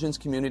intelligence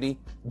community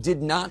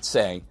did not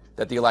say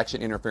that the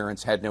election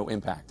interference had no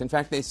impact. In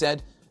fact, they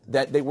said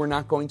that they were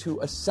not going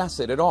to assess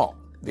it at all.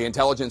 The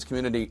intelligence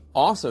community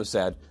also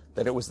said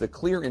that it was the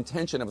clear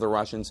intention of the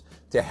Russians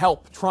to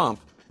help Trump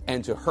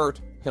and to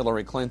hurt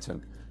Hillary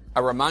Clinton.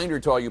 A reminder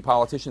to all you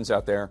politicians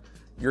out there,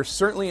 you're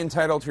certainly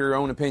entitled to your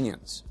own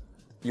opinions.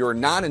 You're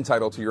not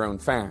entitled to your own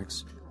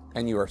facts,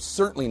 and you are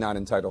certainly not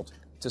entitled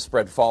to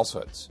spread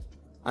falsehoods.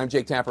 I'm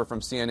Jake Tapper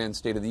from CNN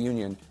State of the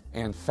Union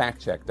and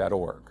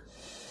factcheck.org.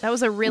 That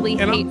was a really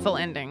hateful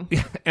ending.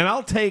 And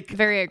I'll take...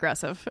 Very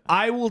aggressive.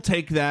 I will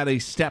take that a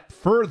step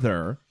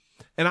further,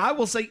 and I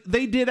will say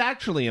they did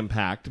actually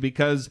impact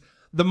because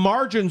the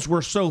margins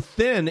were so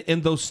thin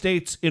in those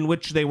states in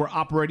which they were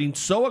operating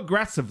so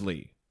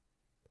aggressively,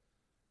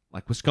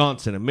 like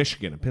Wisconsin and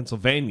Michigan and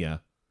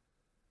Pennsylvania,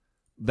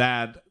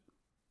 that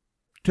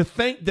to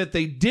think that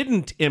they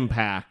didn't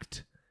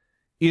impact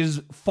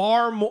is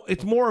far more,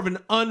 it's more of an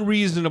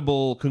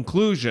unreasonable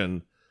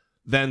conclusion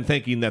than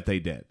thinking that they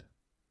did.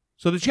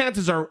 So the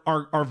chances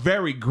are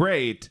very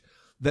great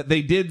that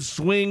they did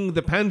swing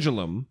the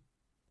pendulum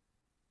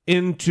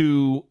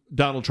into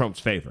Donald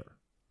Trump's favor.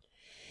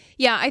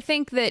 Yeah, I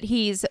think that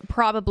he's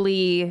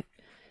probably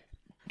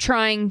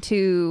trying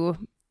to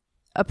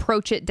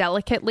approach it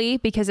delicately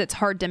because it's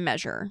hard to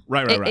measure.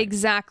 Right.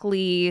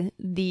 Exactly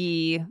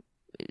the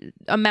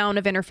amount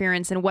of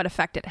interference and what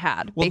effect it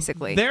had,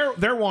 basically.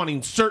 They're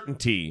wanting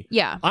certainty.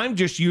 Yeah. I'm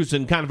just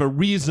using kind of a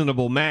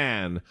reasonable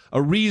man,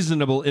 a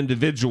reasonable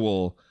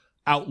individual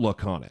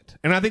outlook on it.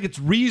 And I think it's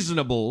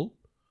reasonable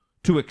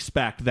to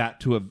expect that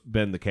to have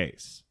been the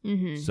case.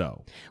 Mm-hmm.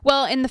 So,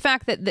 well, and the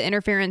fact that the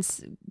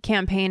interference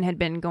campaign had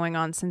been going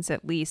on since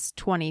at least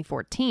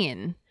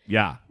 2014.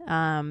 Yeah.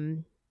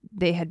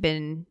 They had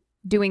been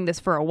doing this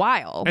for a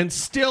while. And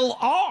still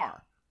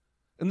are.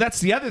 And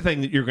that's the other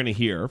thing that you're going to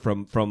hear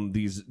from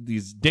these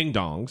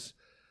ding-dongs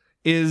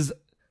is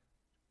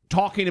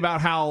talking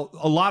about how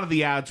a lot of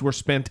the ads were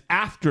spent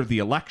after the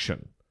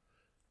election.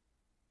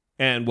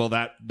 And, well,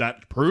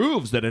 that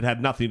proves that it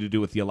had nothing to do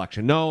with the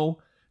election. No,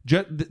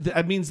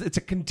 that means it's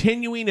a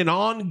continuing and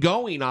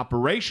ongoing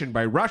operation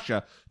by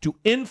Russia to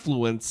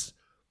influence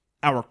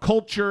our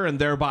culture and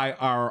thereby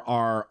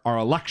our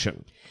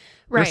election.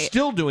 Right. They're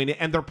still doing it,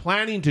 and they're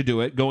planning to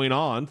do it going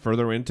on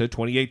further into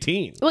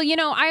 2018. Well,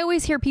 I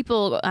always hear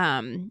people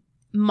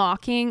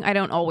mocking. I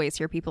don't always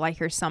hear people. I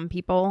hear some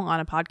people on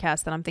a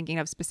podcast that I'm thinking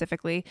of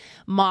specifically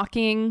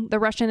mocking the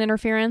Russian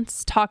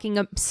interference,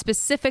 talking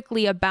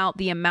specifically about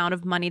the amount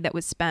of money that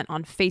was spent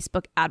on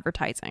Facebook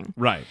advertising.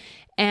 Right.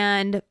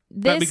 And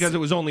but because it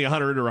was only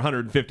 100 or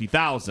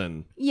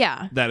 150,000.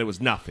 Yeah. That it was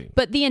nothing.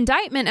 But the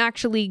indictment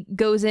actually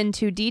goes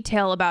into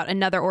detail about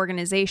another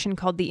organization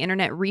called the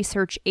Internet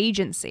Research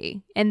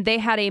Agency, and they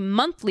had a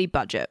monthly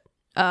budget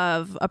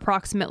of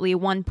approximately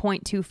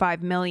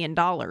 $1.25 million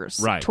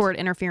toward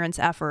interference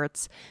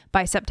efforts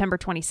by September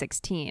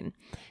 2016.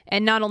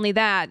 And not only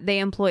that, they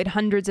employed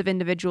hundreds of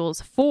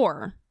individuals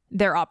for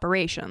their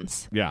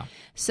operations. Yeah.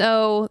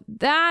 So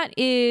that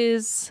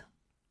is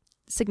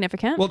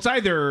significant. Well, it's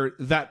either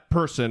that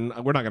person,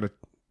 we're not going to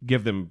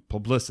give them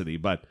publicity,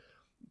 but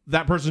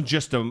that person's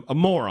just a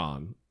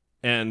moron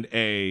and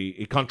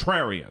a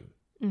contrarian.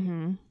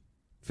 Mm-hmm.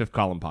 Fifth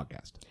Column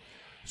Podcast.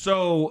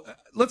 So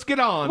let's get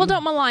on. Well,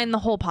 don't malign the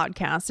whole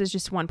podcast. There's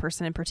just one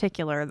person in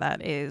particular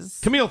that is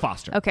Camille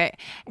Foster. Okay.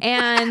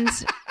 And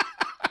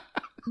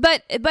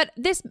but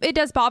it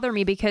does bother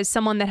me because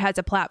someone that has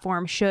a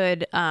platform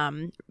should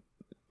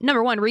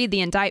number one, read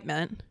the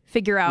indictment,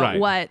 figure out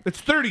what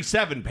it's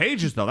 37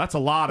 pages though. That's a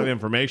lot of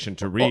information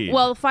to read.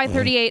 Well,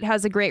 538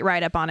 has a great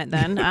write-up on it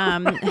then.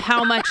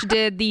 How much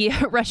did the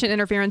Russian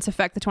interference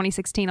affect the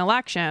 2016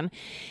 election?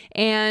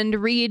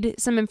 And read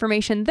some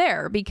information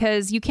there,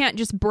 because you can't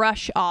just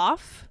brush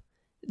off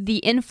the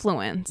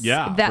influence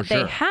that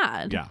they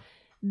had. Yeah.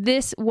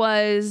 This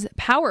was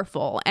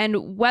powerful.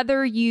 And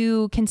whether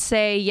you can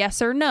say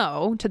yes or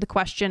no to the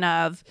question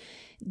of,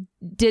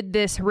 did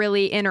this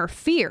really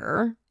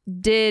interfere?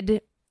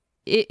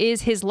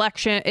 Is his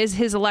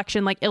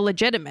election like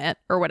illegitimate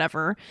or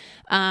whatever?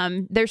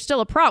 There's still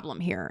a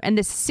problem here, and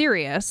this is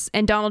serious,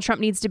 and Donald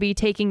Trump needs to be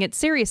taking it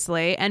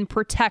seriously and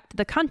protect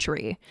the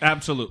country.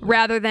 Absolutely.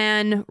 Rather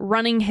than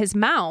running his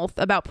mouth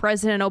about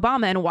President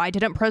Obama and why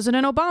didn't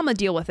President Obama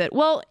deal with it?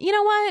 Well, you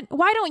know what?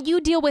 Why don't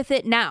you deal with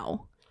it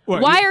now?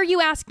 Well, why are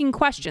you asking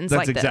questions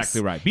like this? That's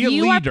exactly right. Be a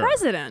leader. leader. You are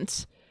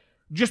president.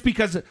 Just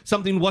because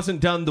something wasn't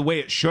done the way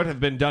it should have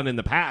been done in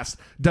the past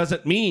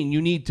doesn't mean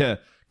you need to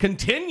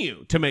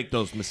continue to make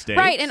those mistakes.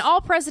 Right, and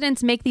all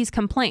presidents make these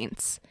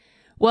complaints.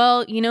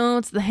 Well,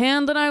 it's the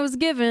hand that I was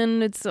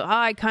given.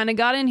 I kind of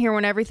got in here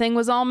when everything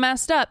was all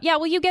messed up. Yeah,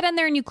 well, you get in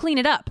there and you clean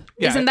it up.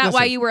 Yeah, Isn't that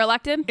why you were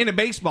elected? In a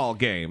baseball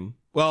game,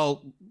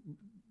 well,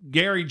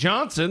 Gary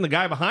Johnson, the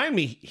guy behind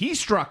me, he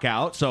struck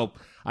out, so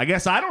I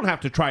guess I don't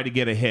have to try to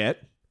get a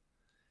hit.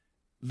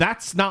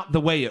 That's not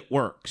the way it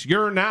works.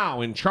 You're now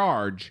in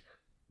charge.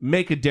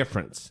 Make a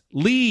difference.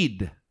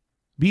 Lead.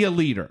 Be a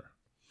leader.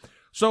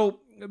 So,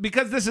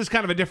 because this is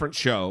kind of a different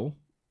show,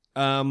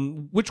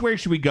 which way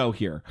should we go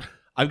here?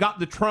 I've got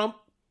the Trump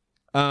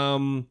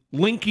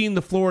linking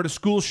the Florida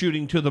school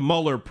shooting to the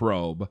Mueller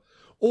probe,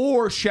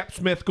 or Shep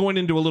Smith going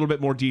into a little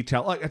bit more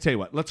detail. I tell you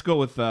what, let's go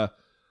with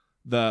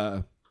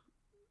the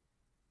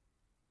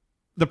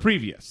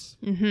previous.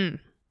 Mm-hmm.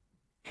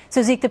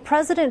 So, Zeke, the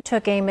president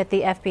took aim at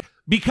the FBI.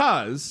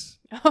 Because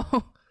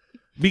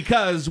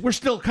we're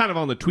still kind of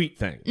on the tweet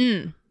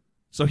thing.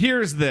 So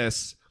here's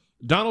this.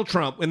 Donald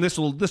Trump, and this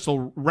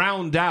will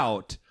round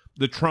out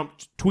the Trump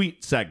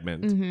tweet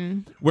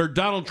segment, where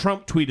Donald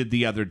Trump tweeted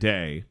the other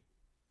day,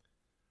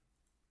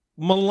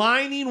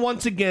 maligning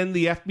once again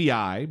the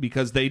FBI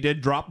because they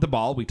did drop the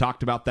ball. We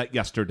talked about that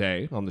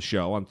yesterday on the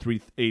show on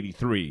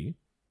 383.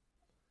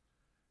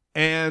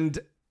 And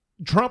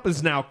Trump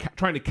is now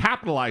trying to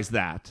capitalize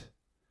that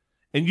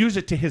and use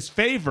it to his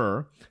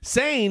favor,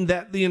 saying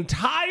that the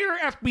entire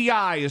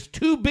FBI is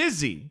too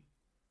busy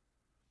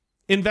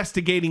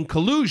investigating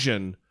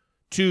collusion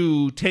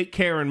to take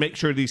care and make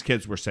sure these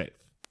kids were safe.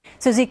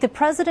 So, Zeke, the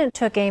president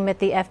took aim at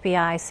the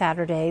FBI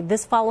Saturday.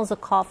 This follows a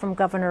call from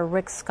Governor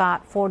Rick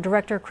Scott for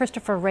Director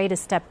Christopher Wray to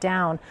step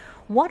down.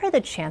 What are the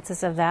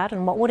chances of that,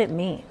 and what would it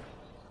mean?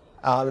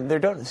 There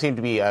don't seem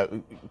to be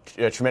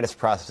tremendous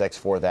prospects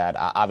for that.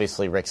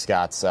 Obviously, Rick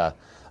Scott's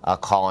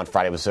call on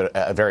Friday was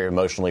a very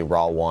emotionally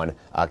raw one.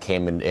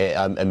 Came in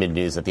amid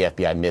news that the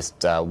FBI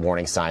missed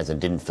warning signs and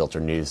didn't filter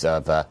news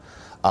of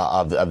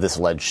this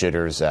alleged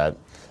shooter's. The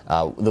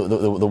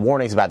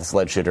warnings about this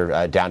alleged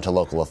shooter down to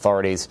local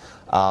authorities.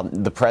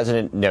 The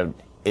president,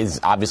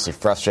 is obviously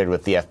frustrated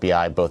with the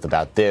FBI both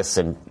about this,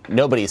 and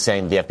nobody's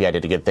saying the FBI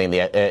did a good thing.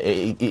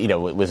 It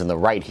was in the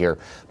right here,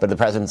 but the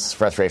president's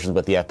frustrations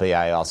with the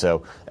FBI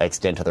also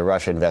extend to the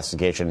Russia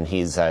investigation.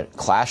 He's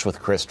clashed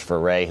with Christopher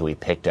Wray, who he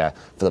picked for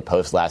the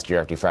post last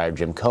year after he fired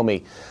Jim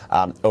Comey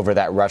over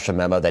that Russia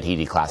memo that he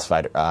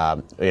declassified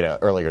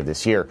earlier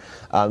this year.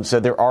 So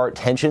there are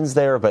tensions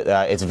there, but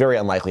it's very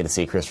unlikely to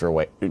see Christopher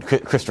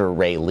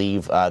Wray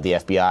leave the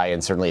FBI,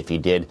 and certainly if he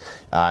did,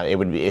 it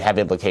would have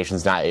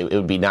implications. It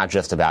would be not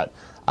just about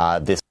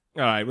this.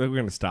 All right, we're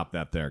going to stop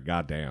that there.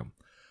 Goddamn.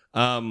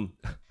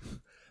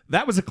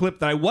 That was a clip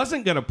that I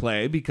wasn't going to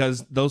play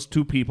because those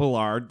two people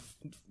are,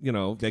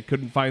 they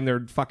couldn't find their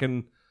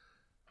fucking...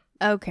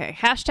 Okay,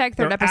 hashtag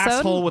third episode.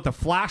 Asshole with a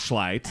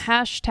flashlight.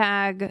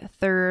 Hashtag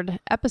third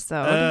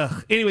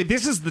episode. Anyway,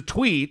 this is the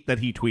tweet that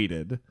he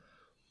tweeted.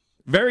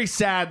 Very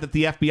sad that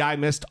the FBI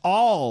missed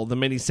all the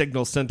many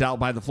signals sent out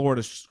by the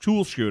Florida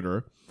school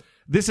shooter.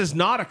 This is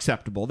not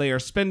acceptable. They are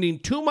spending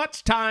too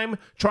much time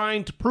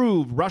trying to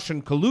prove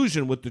Russian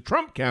collusion with the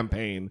Trump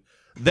campaign.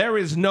 There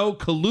is no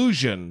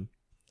collusion.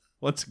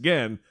 Once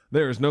again,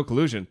 there is no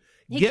collusion.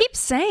 He keeps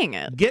saying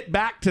it. Get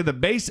back to the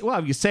basics. Well,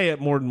 if you say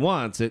it more than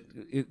once,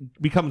 it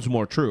becomes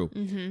more true.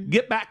 Mm-hmm.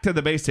 Get back to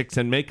the basics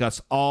and make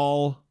us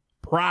all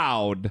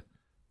proud! !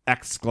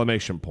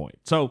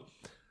 So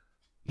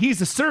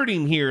he's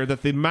asserting here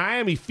that the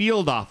Miami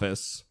field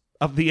office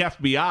of the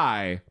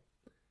FBI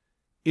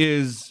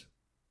is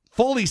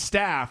fully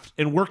staffed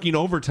and working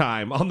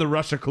overtime on the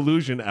Russia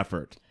collusion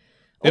effort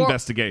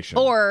investigation.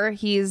 Or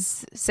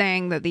he's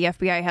saying that the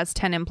FBI has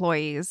 10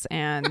 employees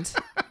and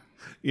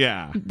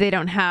yeah, they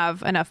don't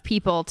have enough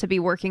people to be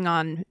working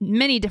on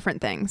many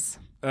different things.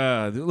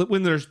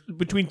 When there's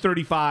between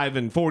 35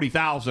 and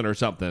 40,000 or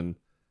something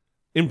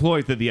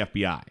employees at the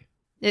FBI.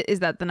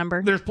 Is that the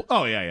number?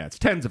 It's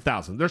tens of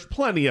thousands. There's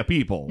plenty of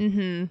people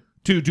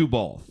to do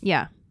both.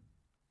 Yeah.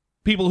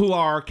 People who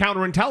are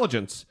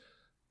counterintelligence,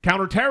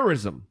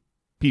 counterterrorism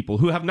people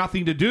who have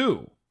nothing to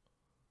do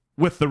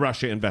with the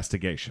Russia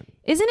investigation.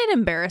 Isn't it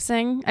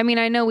embarrassing? I mean,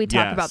 I know we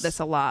talk about this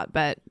a lot,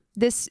 but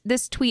this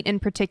tweet in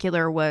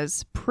particular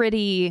was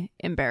pretty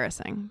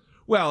embarrassing.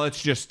 Well,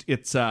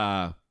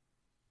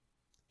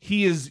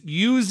 he is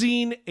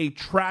using a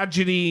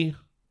tragedy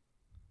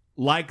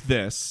like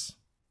this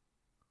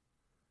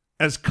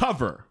as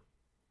cover.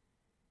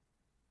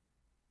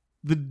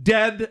 The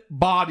dead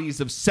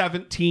bodies of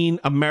 17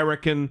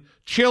 American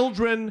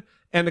children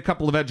and a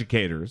couple of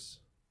educators.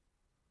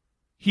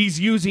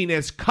 He's using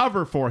as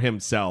cover for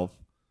himself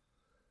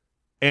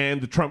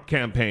and the Trump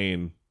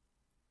campaign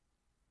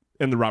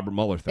and the Robert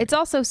Mueller thing. It's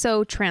also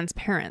so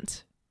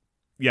transparent.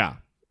 Yeah.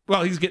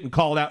 Well, he's getting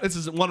called out. This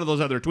is one of those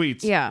other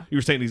tweets. Yeah. You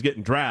were saying he's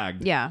getting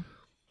dragged. Yeah.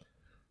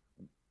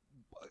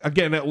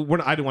 Again, I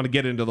don't want to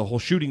get into the whole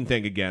shooting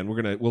thing again.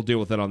 We'll deal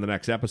with it on the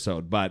next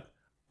episode. But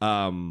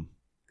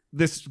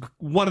this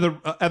one of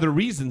the other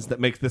reasons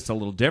that makes this a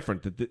little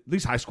different that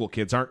these high school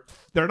kids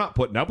they're not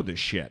putting up with this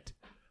shit.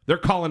 They're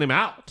calling him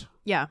out.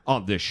 Yeah.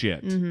 On this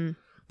shit. Mm-hmm.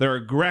 They're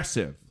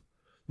aggressive.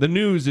 The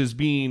news is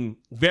being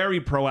very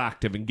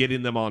proactive in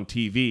getting them on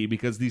TV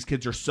because these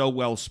kids are so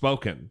well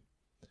spoken,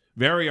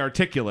 very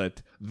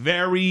articulate,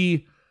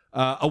 very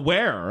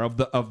aware of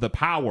the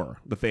power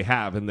that they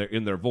have in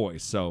their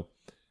voice. So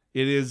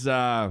it is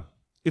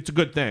it's a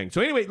good thing. So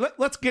anyway,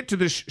 let's get to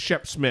this.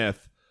 Shep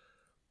Smith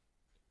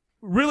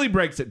really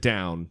breaks it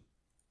down.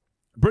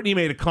 Brittany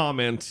made a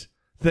comment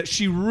that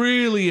she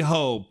really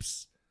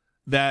hopes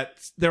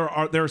that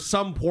there's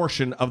some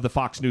portion of the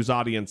Fox News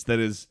audience that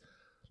is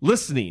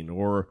listening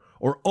or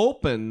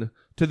open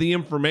to the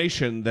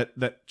information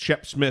that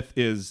Shep Smith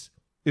is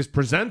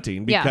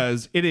presenting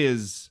because it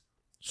is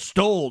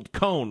cold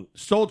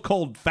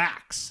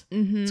facts.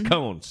 Mm-hmm. It's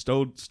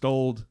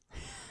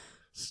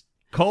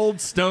cold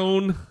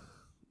stone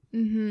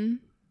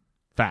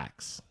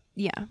facts.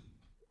 Yeah.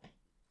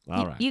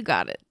 All right. You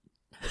got it.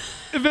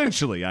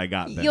 Eventually I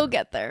got there. You'll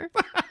get there.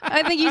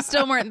 I think you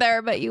still weren't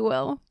there, but you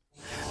will.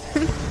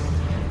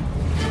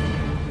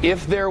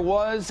 If there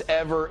was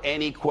ever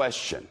any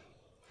question,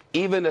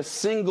 even a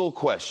single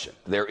question,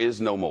 there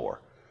is no more.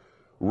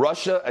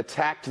 Russia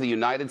attacked the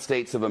United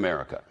States of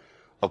America,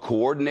 a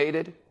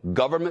coordinated,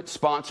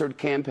 government-sponsored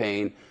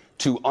campaign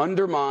to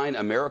undermine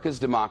America's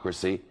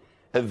democracy,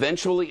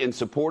 eventually in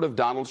support of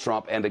Donald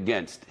Trump and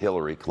against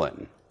Hillary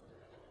Clinton.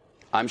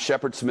 I'm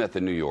Shepard Smith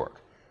in New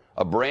York.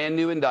 A brand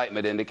new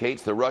indictment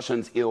indicates the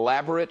Russians'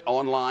 elaborate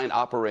online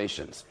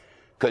operations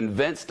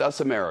convinced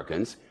us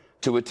Americans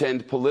to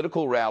attend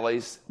political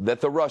rallies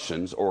that the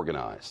Russians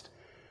organized.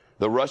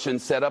 The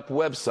Russians set up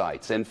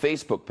websites and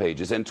Facebook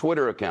pages and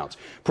Twitter accounts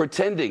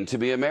pretending to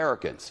be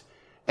Americans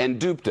and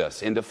duped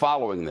us into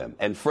following them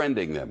and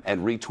friending them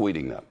and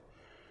retweeting them.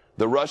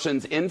 The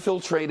Russians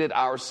infiltrated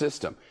our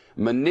system,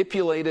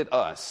 manipulated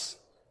us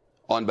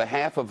on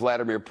behalf of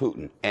Vladimir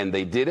Putin, and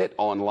they did it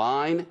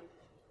online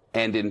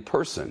and in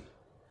person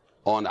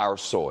on our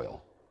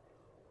soil.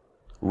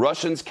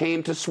 Russians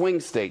came to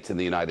swing states in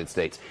the United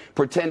States,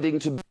 pretending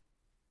to be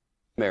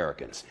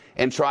Americans,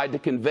 and tried to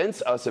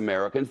convince us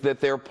Americans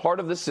that they're part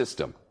of the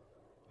system,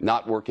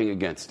 not working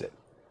against it.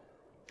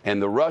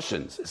 And the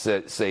Russians,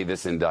 say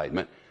this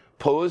indictment,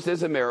 posed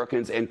as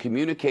Americans and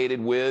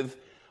communicated with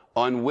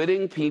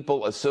unwitting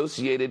people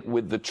associated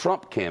with the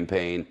Trump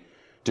campaign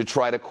to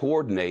try to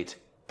coordinate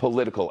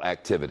political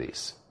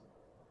activities.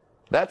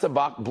 That's a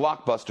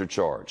blockbuster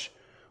charge.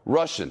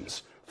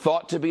 Russians,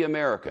 thought to be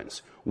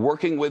Americans,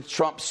 working with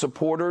Trump's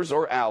supporters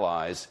or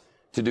allies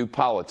to do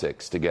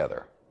politics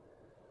together.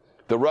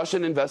 The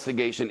Russian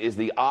investigation is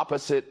the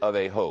opposite of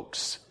a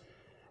hoax.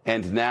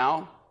 And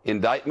now,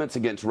 indictments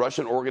against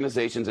Russian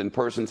organizations and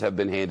persons have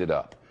been handed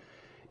up.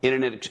 In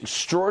an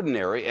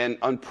extraordinary and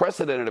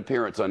unprecedented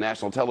appearance on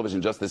national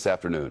television just this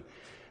afternoon,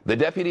 the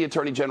Deputy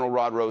Attorney General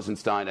Rod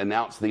Rosenstein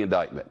announced the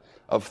indictment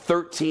of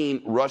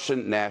 13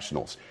 Russian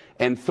nationals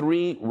and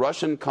 3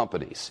 Russian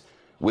companies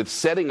with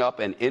setting up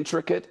an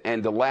intricate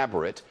and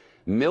elaborate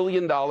 $1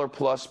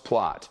 million-plus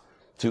plot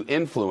to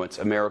influence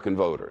American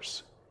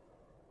voters.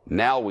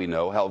 Now we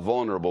know how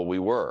vulnerable we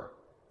were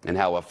and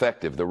how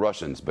effective the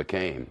Russians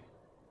became.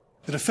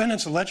 The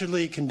defendants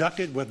allegedly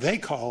conducted what they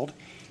called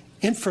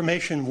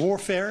information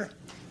warfare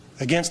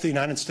against the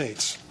United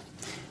States,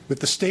 with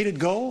the stated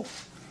goal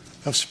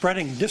of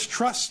spreading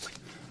distrust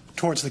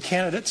towards the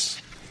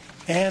candidates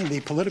and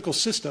the political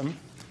system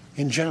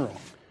in general.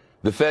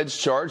 The feds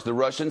charged the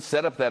Russians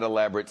set up that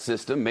elaborate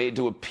system made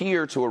to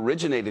appear to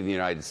originate in the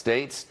United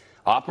States,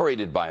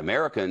 operated by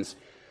Americans,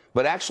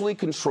 but actually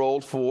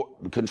controlled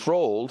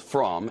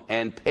from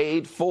and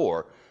paid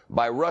for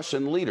by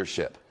Russian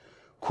leadership,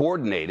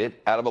 coordinated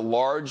out of a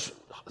large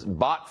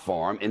bot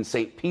farm in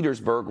St.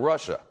 Petersburg,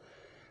 Russia.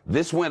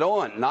 This went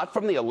on not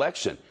from the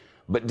election,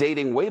 but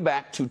dating way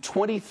back to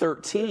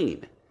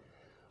 2013,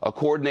 a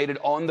coordinated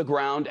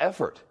on-the-ground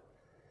effort.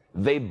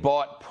 They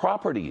bought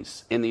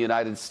properties in the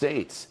United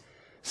States,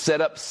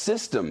 set up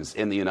systems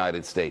in the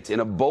United States in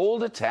a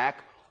bold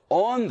attack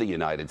on the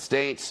United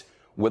States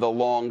with a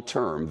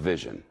long-term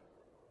vision.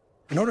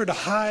 In order to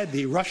hide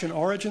the Russian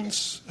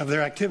origins of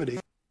their activity,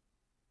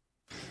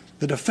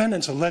 the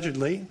defendants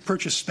allegedly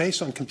purchased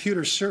space on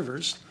computer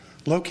servers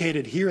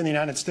located here in the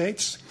United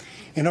States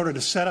in order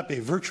to set up a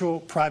virtual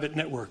private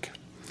network.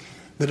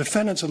 The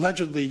defendants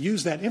allegedly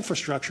used that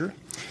infrastructure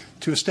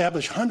to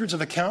establish hundreds of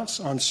accounts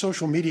on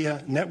social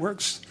media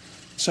networks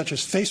such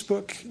as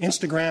Facebook,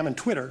 Instagram, and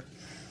Twitter,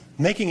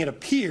 making it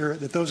appear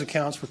that those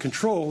accounts were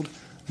controlled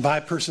by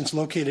persons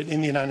located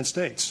in the United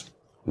States.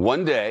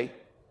 One day,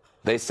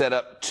 they set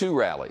up 2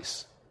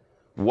 rallies,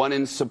 one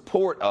in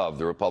support of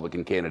the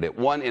Republican candidate,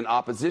 one in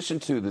opposition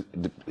to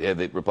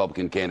the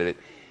Republican candidate,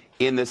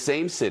 in the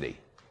same city,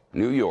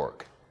 New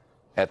York,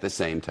 at the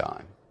same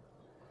time.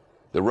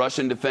 The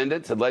Russian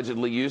defendants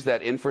allegedly used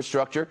that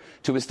infrastructure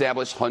to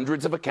establish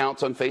hundreds of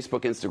accounts on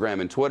Facebook,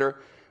 Instagram, and Twitter,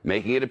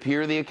 making it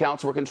appear the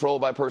accounts were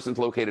controlled by persons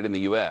located in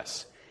the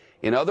U.S.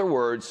 In other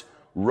words,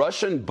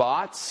 Russian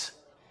bots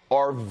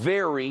are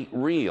very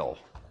real.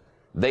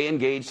 They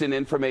engaged in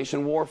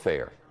information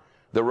warfare.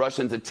 The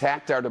Russians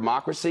attacked our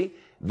democracy.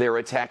 They're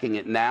attacking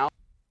it now.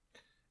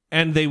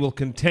 And they will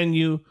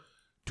continue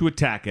to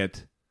attack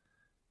it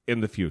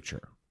in the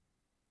future.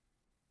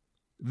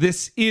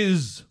 This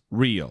is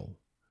real.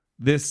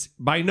 This,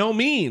 by no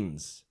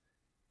means,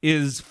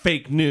 is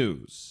fake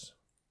news.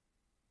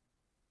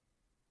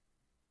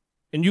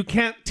 And you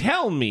can't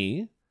tell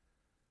me,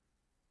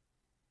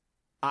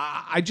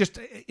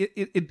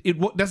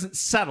 it doesn't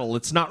settle.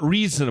 It's not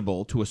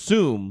reasonable to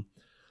assume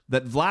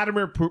that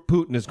Vladimir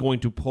Putin is going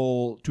to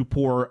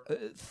pour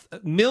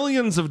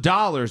millions of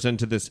dollars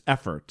into this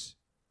effort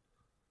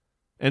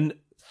and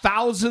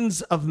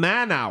thousands of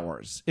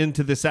man-hours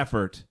into this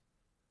effort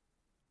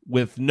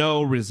with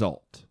no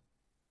result.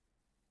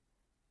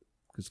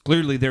 Because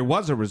clearly there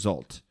was a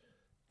result.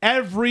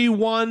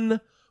 Everyone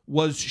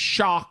was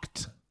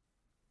shocked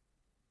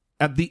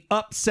at the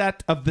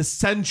upset of the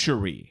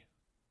century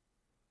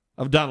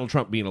of Donald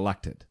Trump being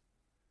elected.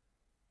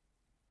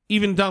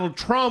 Even Donald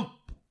Trump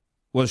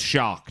was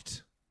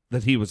shocked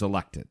that he was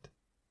elected.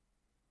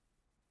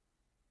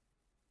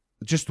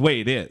 Just the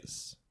way it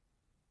is.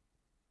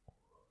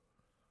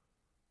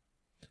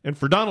 And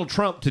for Donald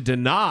Trump to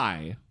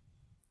deny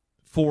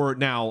for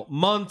now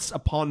months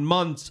upon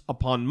months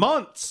upon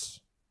months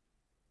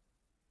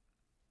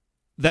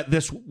that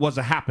this was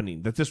a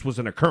happening, that this was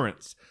an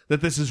occurrence,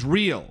 that this is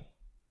real,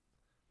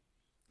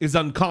 is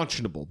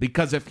unconscionable.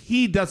 Because if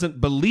he doesn't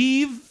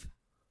believe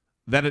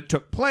that it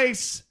took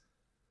place,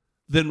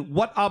 then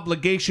what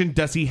obligation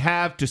does he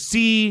have to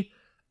see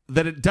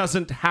that it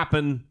doesn't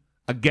happen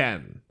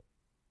again?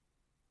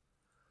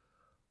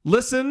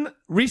 Listen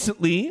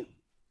recently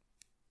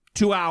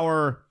to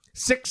our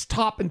 6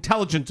 top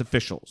intelligence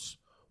officials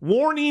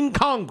warning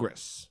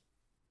Congress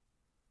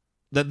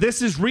that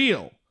this is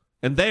real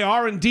And they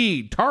are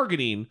indeed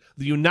targeting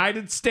the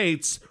United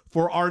States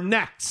for our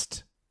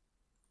next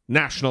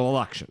national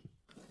election.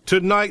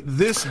 Tonight,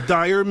 this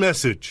dire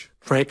message.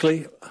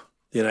 Frankly,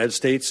 the United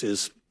States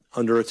is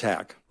under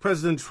attack.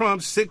 President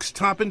Trump's 6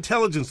 top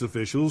intelligence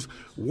officials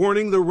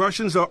warning the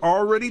Russians are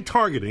already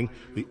targeting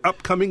the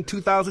upcoming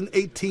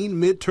 2018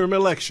 midterm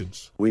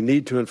elections. We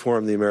need to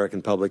inform the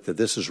American public that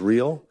this is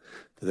real,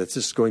 that this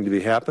is going to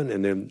be happen,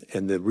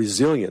 and the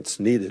resilience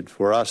needed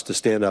for us to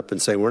stand up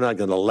and say we're not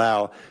going to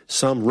allow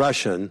some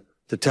Russian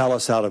to tell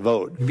us how to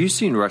vote. Have you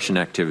seen Russian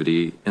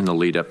activity in the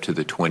lead up to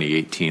the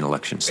 2018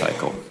 election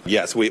cycle?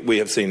 Yes, we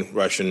have seen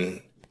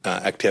Russian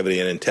activity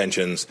and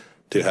intentions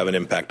to have an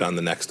impact on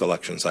the next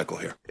election cycle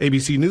here.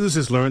 ABC News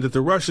has learned that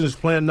the Russians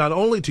plan not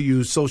only to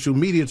use social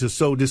media to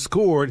sow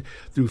discord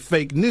through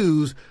fake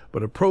news,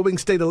 but are probing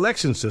state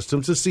election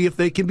systems to see if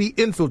they can be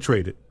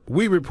infiltrated.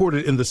 We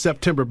reported in the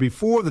September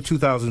before the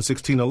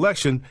 2016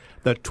 election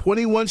that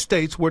 21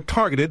 states were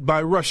targeted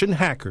by Russian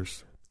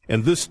hackers.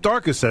 And this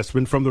stark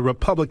assessment from the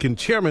Republican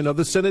chairman of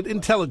the Senate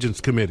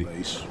Intelligence Committee.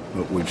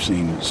 But we've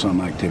seen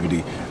some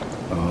activity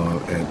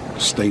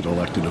at state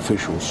elected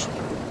officials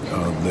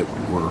that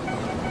were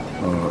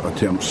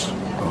attempts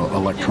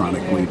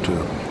electronically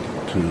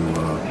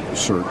to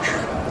search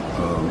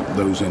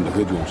those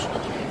individuals.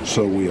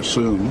 So we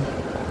assume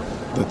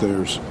that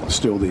there's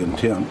still the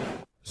intent.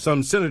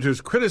 Some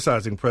senators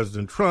criticizing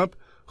President Trump,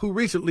 who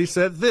recently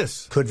said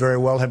this. Could very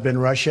well have been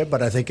Russia,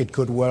 but I think it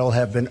could well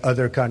have been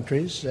other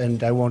countries,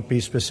 and I won't be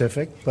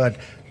specific, but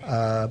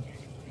I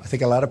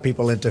think a lot of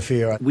people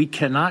interfere. We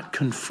cannot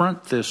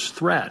confront this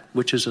threat,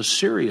 which is a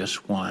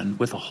serious one,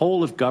 with a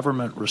whole of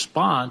government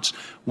response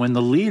when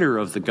the leader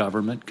of the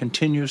government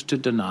continues to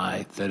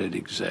deny that it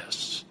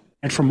exists.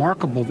 It's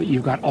remarkable that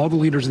you've got all the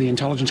leaders of the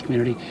intelligence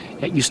community,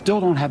 yet you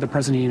still don't have the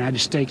President of the United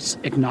States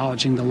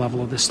acknowledging the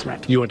level of this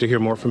threat. You want to hear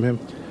more from him?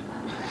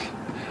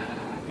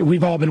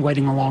 We've all been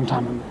waiting a long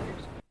time.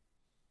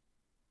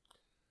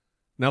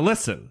 Now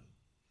listen,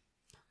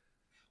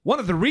 one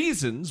of the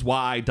reasons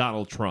why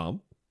Donald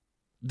Trump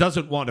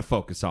doesn't want to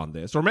focus on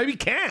this, or maybe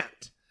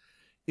can't,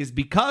 is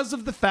because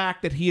of the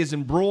fact that he is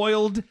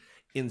embroiled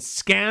in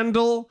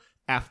scandal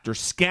after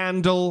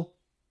scandal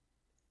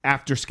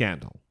after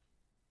scandal.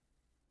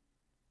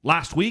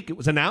 Last week it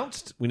was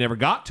announced, we never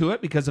got to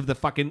it because of the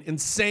fucking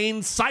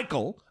insane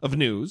cycle of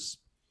news,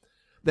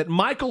 that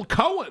Michael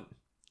Cohen,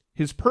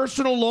 his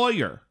personal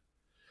lawyer,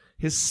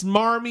 his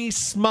smarmy,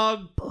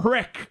 smug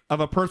prick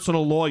of a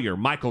personal lawyer,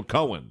 Michael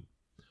Cohen,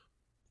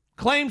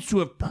 claims to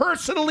have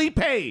personally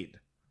paid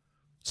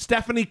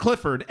Stephanie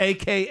Clifford,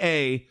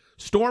 a.k.a.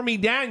 Stormy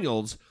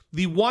Daniels,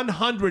 the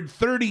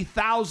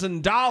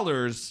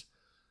 $130,000,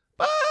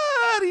 but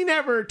he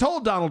never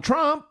told Donald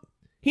Trump.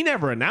 He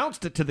never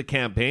announced it to the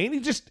campaign.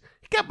 He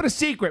kept it a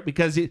secret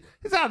because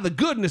it's out of the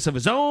goodness of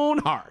his own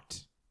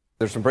heart.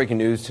 There's some breaking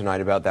news tonight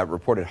about that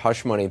reported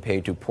hush money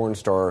paid to porn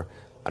star,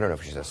 I don't know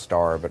if she's a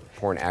star, but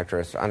porn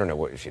actress. I don't know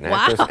what she's an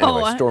actress.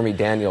 Anyway, Stormy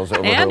Daniels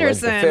over her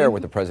alleged affair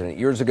with the president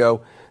years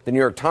ago. The New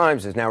York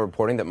Times is now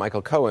reporting that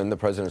Michael Cohen, the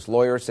president's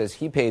lawyer, says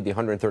he paid the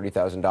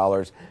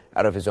 $130,000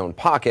 out of his own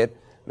pocket.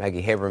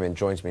 Maggie Haberman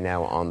joins me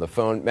now on the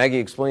phone. Maggie,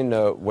 explain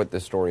what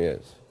this story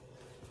is.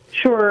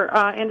 Sure,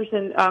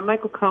 Anderson.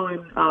 Michael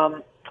Cohen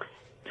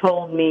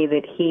told me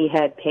that he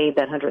had paid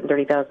that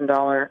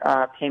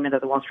 $130,000 payment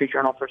that the Wall Street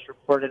Journal first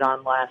reported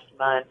on last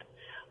month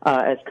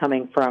as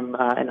coming from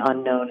an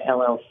unknown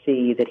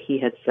LLC that he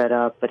had set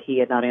up, but he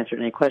had not answered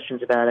any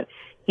questions about it.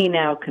 He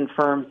now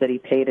confirms that he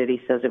paid it. He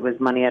says it was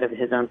money out of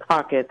his own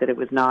pocket, that it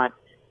was not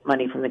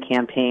money from the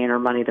campaign or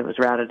money that was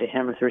routed to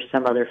him through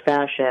some other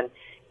fashion.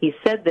 He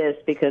said this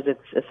because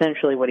it's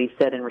essentially what he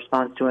said in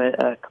response to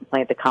a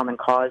complaint the Common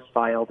Cause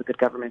filed, the Good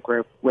Government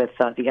Group, with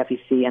the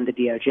FEC and the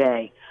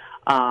DOJ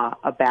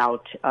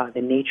about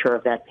the nature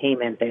of that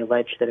payment. They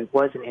alleged that it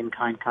was an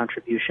in-kind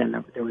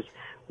contribution. There was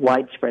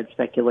widespread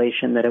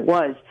speculation that it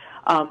was.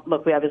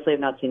 Look, we obviously have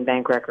not seen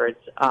bank records,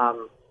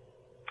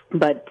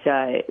 but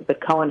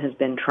Cohen has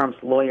been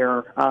Trump's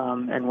lawyer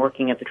and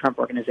working at the Trump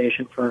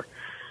Organization for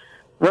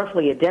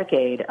roughly a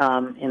decade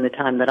in the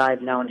time that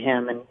I've known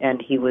him,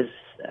 and he was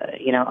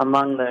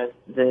among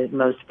the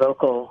most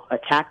vocal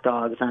attack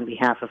dogs on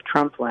behalf of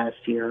Trump last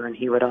year, and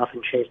he would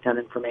often chase down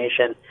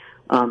information,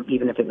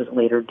 even if it was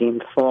later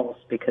deemed false,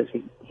 because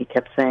he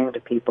kept saying to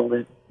people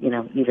that,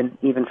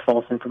 even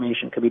false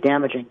information could be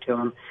damaging to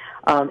him.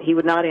 He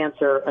would not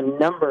answer a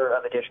number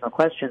of additional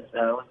questions,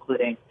 though,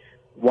 including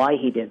why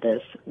he did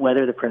this,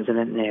 whether the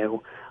president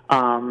knew,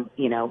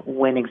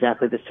 when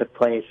exactly this took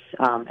place,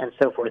 and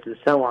so forth and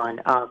so on.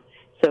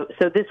 So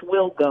this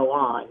will go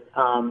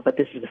on, but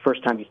this is the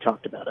first time he's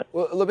talked about it.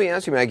 Well, let me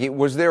ask you, Maggie,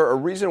 was there a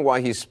reason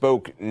why he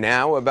spoke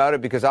now about it?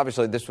 Because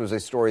obviously this was a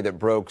story that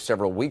broke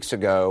several weeks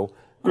ago.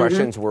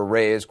 Questions were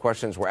raised,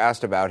 questions were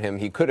asked about him.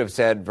 He could have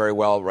said very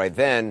well right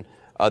then,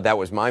 that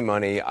was my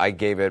money, I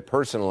gave it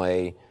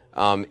personally.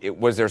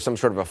 Was there some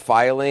sort of a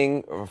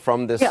filing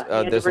from this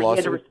this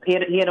lawsuit? He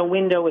had a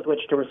window with which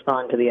to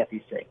respond to the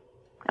FEC,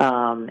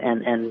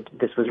 and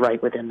this was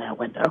right within that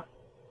window.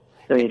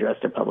 So he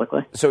addressed it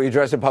publicly. So he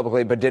addressed it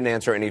publicly, but didn't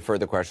answer any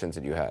further questions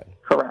that you had?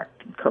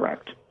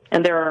 Correct.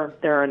 And there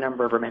are a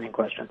number of remaining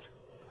questions.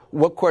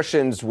 What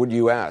questions would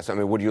you ask? I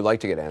mean, would you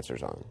like to get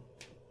answers on?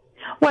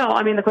 Well,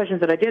 I mean, the questions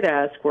that I did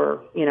ask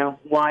were,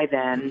 why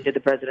then did the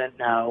president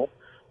know?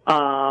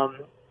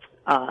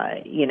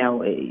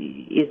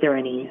 Is there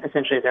any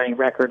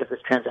record of this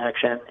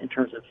transaction in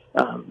terms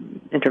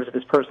of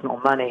his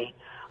personal money?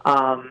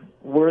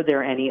 Were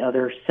there any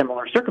other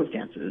similar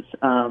circumstances?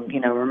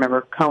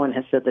 Remember, Cohen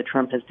has said that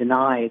Trump has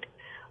denied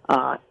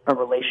a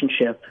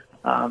relationship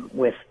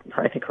with,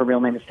 I think her real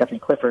name is Stephanie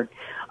Clifford,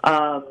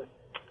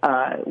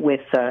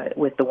 with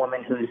the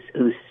woman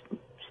whose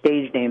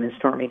stage name is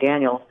Stormy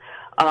Daniels.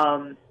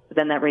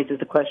 Then that raises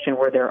the question: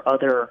 were there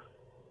other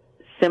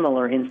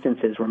similar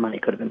instances where money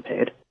could have been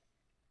paid?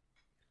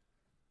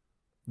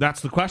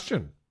 That's the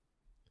question.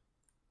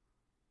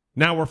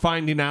 Now we're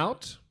finding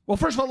out. Well,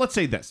 first of all, let's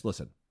say this.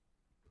 Listen.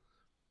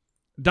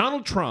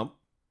 Donald Trump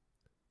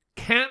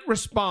can't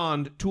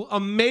respond to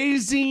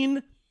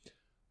amazing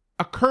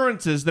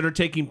occurrences that are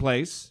taking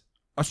place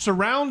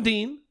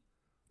surrounding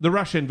the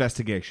Russia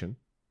investigation.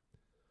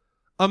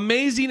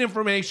 Amazing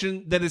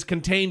information that is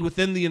contained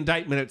within the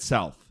indictment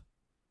itself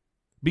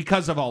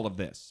because of all of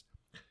this.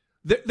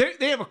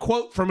 They have a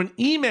quote from an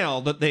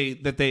email that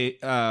they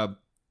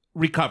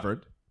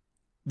recovered,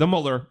 the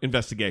Mueller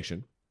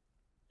investigation,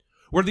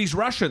 where these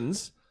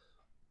Russians,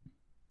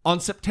 on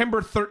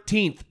September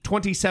 13th,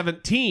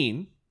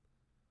 2017,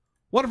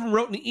 one of them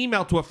wrote an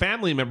email to a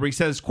family member. He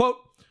says, quote,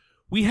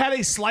 "We had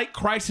a slight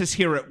crisis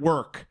here at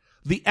work.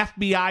 The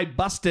FBI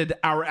busted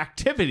our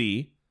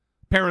activity."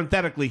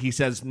 Parenthetically, he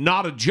says,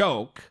 "Not a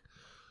joke.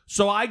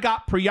 So I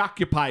got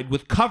preoccupied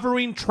with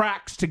covering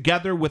tracks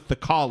together with the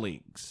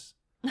colleagues."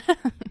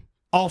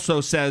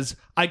 Also says,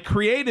 "I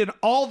created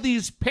all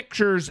these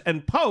pictures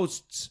and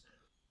posts,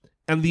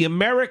 and the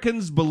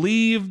Americans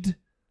believed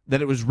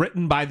that it was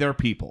written by their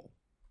people."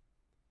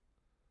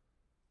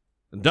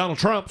 And Donald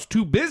Trump's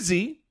too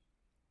busy,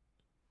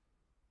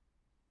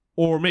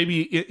 or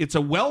maybe it's a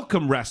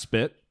welcome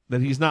respite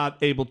that he's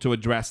not able to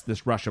address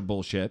this Russia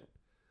bullshit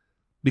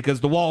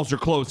because the walls are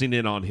closing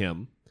in on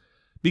him.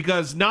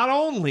 Because not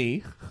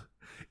only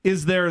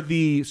is there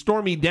the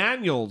Stormy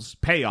Daniels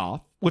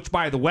payoff, which,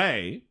 by the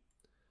way,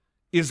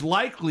 is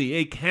likely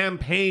a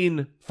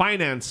campaign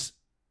finance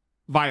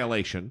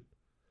violation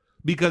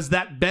because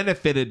that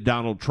benefited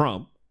Donald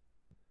Trump.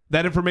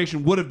 That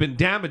information would have been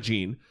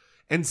damaging,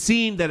 and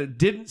seeing that it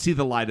didn't see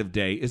the light of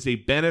day is a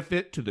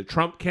benefit to the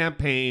Trump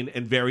campaign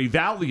and very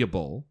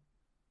valuable.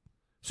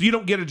 So you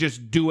don't get to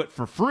just do it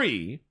for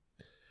free.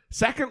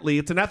 Secondly,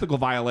 it's an ethical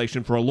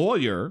violation for a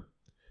lawyer.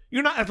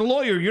 As a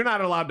lawyer, you're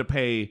not allowed to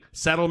pay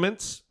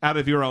settlements out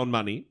of your own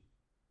money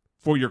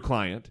for your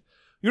client.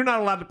 You're not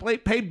allowed to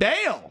pay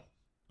bail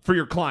for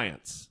your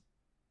clients.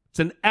 It's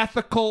an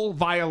ethical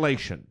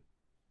violation.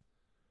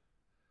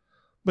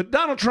 But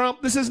Donald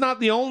Trump, this is not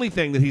the only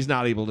thing that he's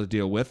not able to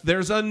deal with.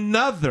 There's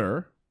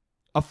another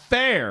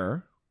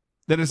affair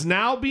that is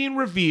now being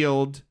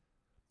revealed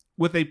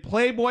with a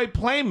Playboy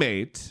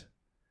playmate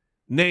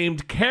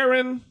named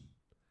Karen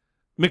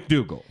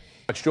McDougal.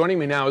 Joining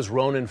me now is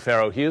Ronan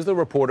Farrow. He is the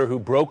reporter who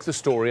broke the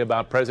story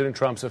about President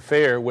Trump's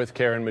affair with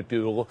Karen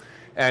McDougal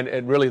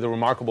and really the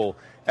remarkable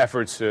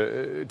efforts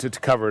to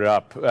cover it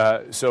up.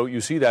 So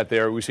you see that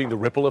there. We're seeing the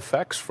ripple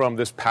effects from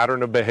this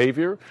pattern of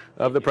behavior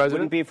of the president. It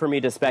wouldn't be for me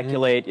to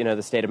speculate,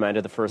 the state of mind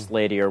of the first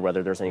lady or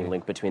whether there's any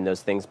link between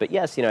those things. But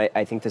yes,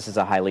 I think this is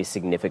a highly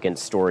significant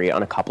story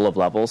on a couple of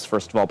levels.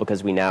 First of all,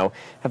 because we now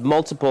have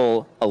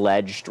multiple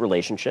alleged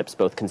relationships,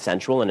 both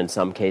consensual and in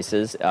some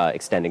cases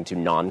extending to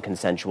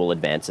non-consensual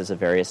advances of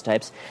various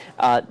types,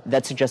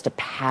 that suggest a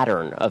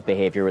pattern of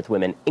behavior with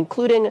women,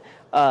 including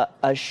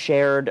a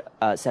shared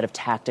set of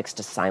tactics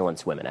to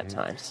silence women at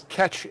times.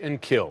 Catch and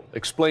kill.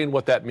 Explain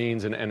what that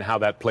means and how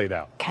that played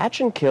out.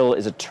 Catch and kill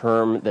is a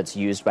term that's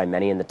used by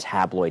many in the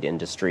tabloid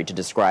industry to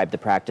describe the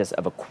practice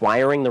of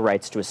acquiring the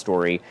rights to a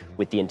story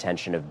with the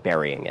intention of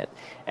burying it.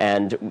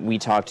 And we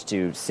talked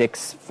to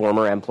 6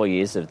 former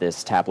employees of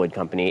this tabloid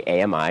company,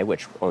 AMI,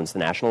 which owns the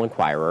National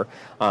Enquirer,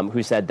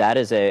 who said that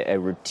is a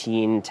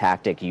routine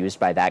tactic used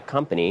by that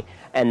company,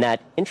 and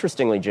that,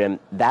 interestingly, Jim,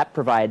 that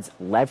provides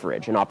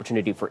leverage, an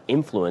opportunity for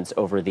influence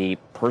over the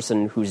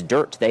person whose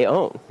dirt they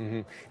own.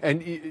 Mm-hmm.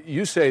 And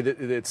you say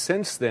that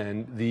since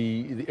then,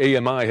 the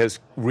AMI has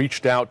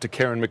reached out to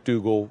Karen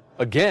McDougal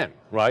again,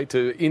 right?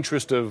 To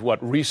interest of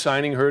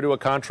re-signing her to a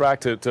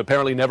contract to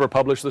apparently never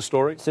publish the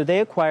story? So they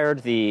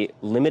acquired the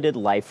limited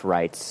life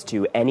rights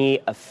to any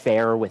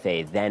affair with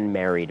a then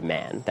married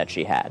man that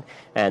she had.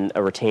 And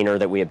a retainer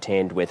that we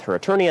obtained with her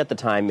attorney at the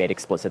time made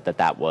explicit that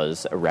that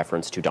was a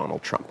reference to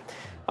Donald Trump.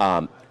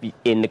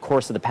 In the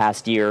course of the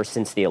past year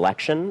since the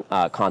election,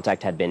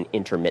 contact had been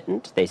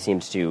intermittent. They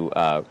seemed to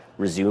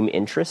resume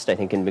interest. I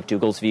think in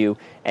McDougal's view,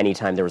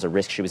 anytime there was a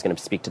risk she was going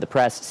to speak to the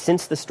press.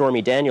 Since the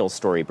Stormy Daniels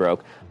story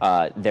broke,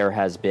 there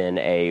has been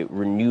a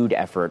renewed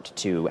effort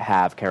to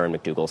have Karen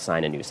McDougal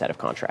sign a new set of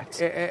contracts.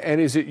 And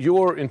is it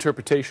your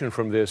interpretation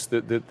from this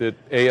that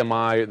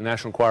AMI, the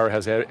National Enquirer,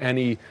 has had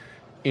any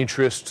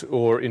interest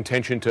or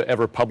intention to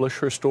ever publish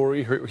her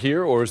story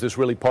here, or is this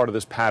really part of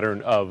this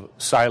pattern of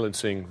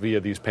silencing via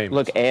these payments?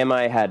 Look,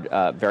 AMI had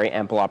very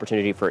ample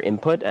opportunity for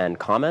input and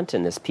comment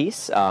in this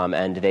piece,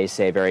 and they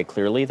say very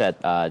clearly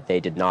that they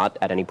did not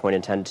at any point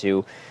intend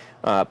to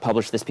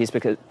publish this piece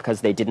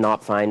because they did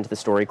not find the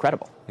story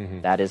credible.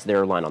 Mm-hmm. That is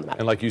their line on the matter.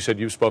 And like you said,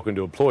 you've spoken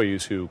to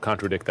employees who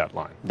contradict that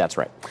line. That's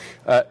right.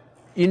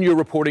 In your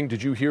reporting,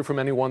 did you hear from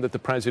anyone that the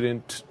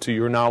president, to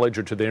your knowledge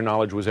or to their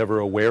knowledge, was ever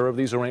aware of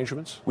these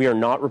arrangements? We are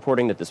not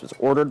reporting that this was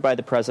ordered by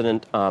the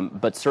president,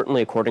 but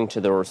certainly according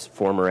to those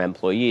former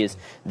employees,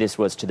 this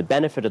was to the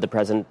benefit of the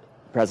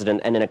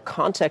president, and in a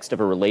context of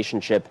a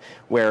relationship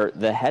where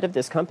the head of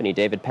this company,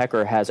 David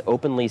Pecker, has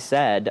openly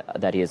said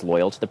that he is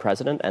loyal to the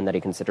president and that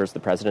he considers the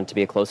president to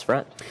be a close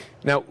friend.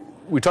 Now,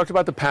 we talked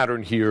about the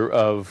pattern here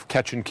of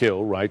catch and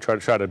kill, right?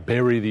 Try to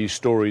bury these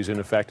stories, in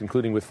effect,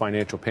 including with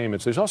financial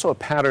payments. There's also a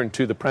pattern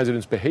to the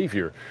president's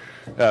behavior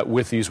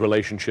with these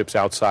relationships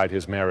outside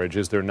his marriage,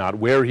 is there not?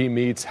 Where he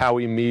meets, how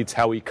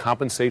he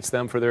compensates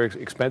them for their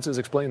expenses.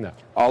 Explain that.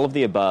 All of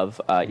the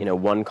above.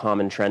 One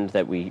common trend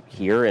that we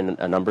hear in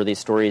a number of these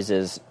stories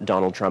is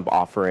Donald Trump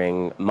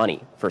offering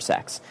money for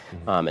sex.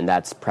 Mm-hmm. And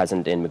that's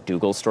present in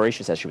McDougal's story.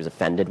 She says she was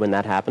offended when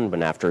that happened,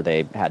 when after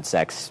they had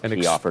sex,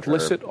 he offered her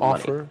money. An explicit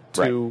offer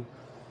to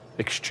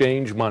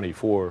exchange money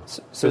for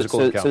physical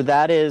encounter. So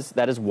that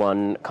is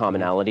one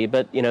commonality,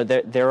 but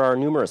there are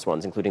numerous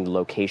ones, including the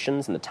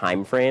locations and the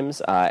time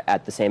frames.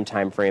 At the same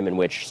time frame in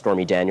which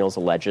Stormy Daniels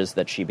alleges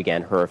that she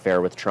began her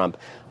affair with Trump,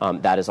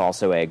 that is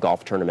also a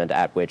golf tournament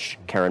at which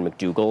Karen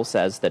McDougal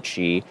says that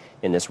she,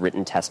 in this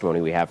written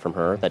testimony we have from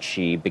her, that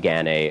she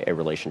began a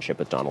relationship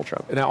with Donald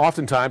Trump. Now,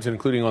 oftentimes,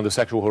 including on the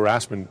sexual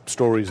harassment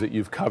stories that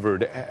you've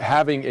covered,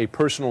 having a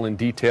personal and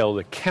detailed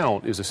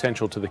account is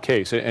essential to the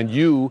case. And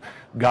you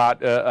got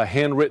a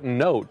handwritten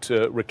note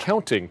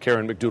recounting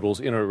Karen McDougal's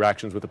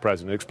interactions with the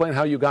president. Explain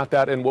how you got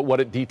that and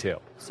what it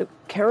detailed. So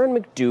Karen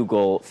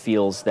McDougal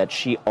feels that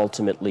she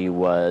ultimately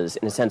was,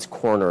 in a sense,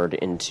 cornered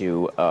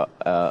into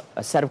a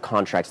set of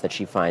contracts that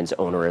she finds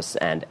onerous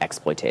and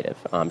exploitative.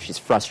 She's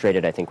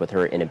frustrated, I think, with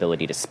her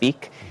inability to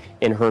speak,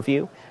 in her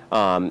view.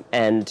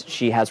 And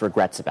she has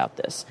regrets about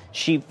this.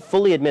 She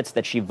fully admits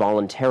that she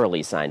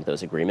voluntarily signed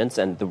those agreements,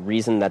 and the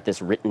reason that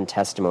this written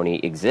testimony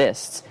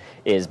exists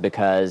is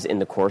because in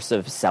the course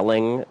of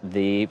selling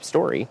the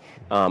story,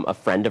 a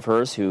friend of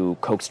hers who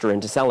coaxed her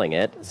into selling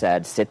it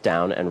said, sit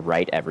down and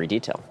write every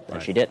detail. And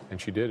right. She did. And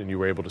she did, and you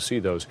were able to see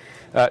those.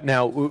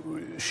 Now,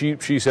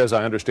 she says,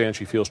 I understand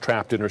she feels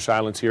trapped in her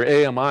silence here.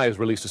 AMI has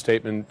released a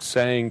statement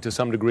saying to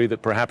some degree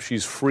that perhaps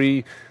she's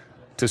free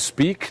to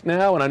speak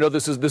now, and I know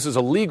this is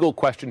a legal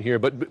question here,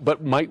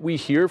 but might we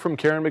hear from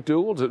Karen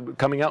McDougal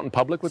coming out in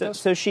public with this?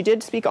 So she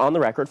did speak on the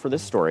record for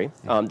this story.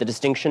 The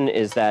distinction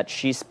is that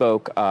she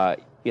spoke,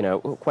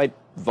 quite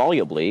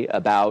volubly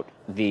about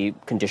the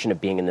condition of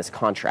being in this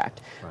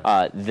contract.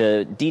 Right.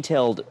 The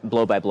detailed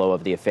blow-by-blow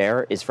of the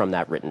affair is from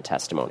that written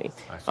testimony.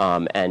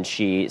 And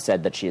she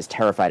said that she is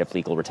terrified of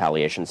legal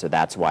retaliation, so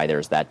that's why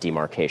there's that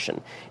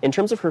demarcation. In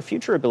terms of her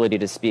future ability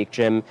to speak,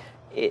 Jim,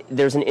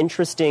 there's an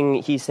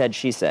interesting he said,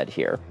 she said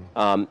here.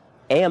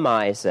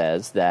 AMI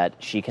says that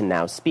she can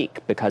now speak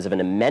because of an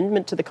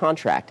amendment to the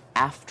contract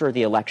after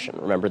the election.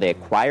 Remember, they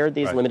acquired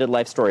these limited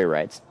life story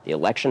rights. The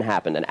election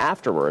happened, and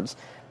afterwards,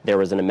 there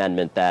was an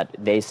amendment that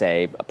they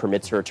say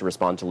permits her to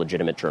respond to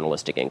legitimate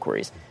journalistic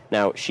inquiries.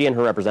 Now, she and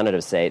her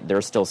representatives say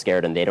they're still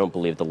scared and they don't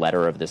believe the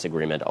letter of this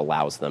agreement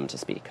allows them to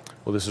speak.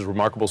 Well, this is a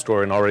remarkable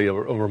story and already a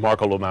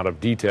remarkable amount of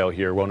detail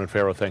here. Ronan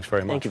Farrow, thanks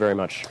very much. Thank you very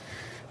much.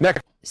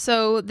 Next.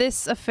 So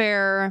this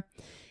affair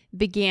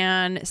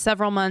began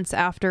several months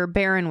after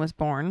Barron was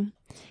born.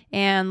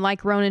 And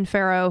like Ronan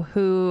Farrow,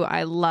 who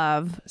I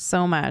love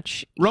so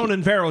much.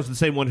 Ronan Farrow is the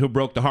same one who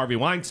broke the Harvey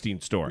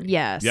Weinstein story.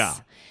 Yes. Yeah.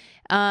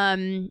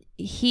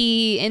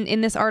 He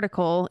in this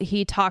article,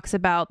 he talks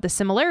about the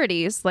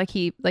similarities, like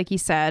he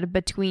said,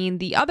 between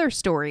the other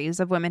stories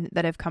of women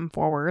that have come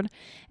forward.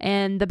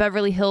 And the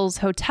Beverly Hills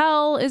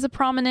Hotel is a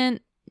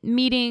prominent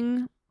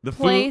meeting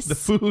place. The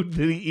food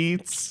that he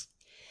eats.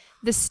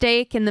 The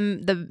steak and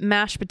the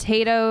mashed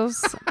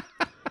potatoes.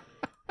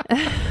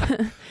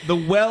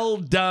 The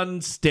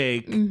well-done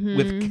steak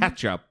with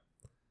ketchup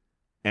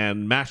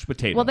and mashed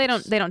potatoes. Well, they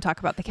don't talk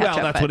about the ketchup.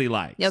 Well, that's what he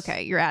likes.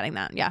 Okay, you're adding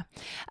that, yeah.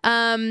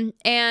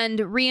 And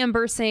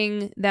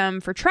reimbursing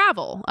them for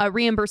travel,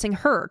 reimbursing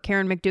her,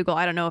 Karen McDougal.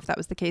 I don't know if that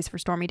was the case for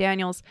Stormy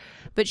Daniels,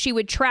 but she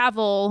would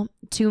travel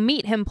to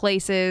meet him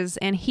places,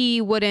 and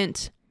he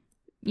wouldn't,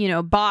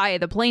 buy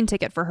the plane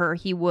ticket for her.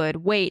 He would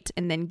wait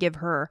and then give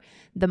her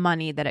the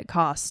money that it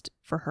cost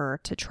for her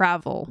to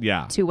travel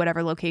to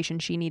whatever location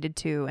she needed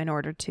to in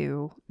order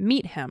to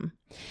meet him.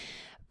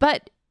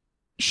 But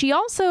she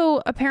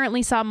also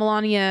apparently saw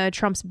Melania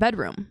Trump's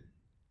bedroom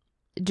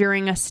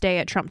during a stay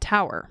at Trump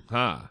Tower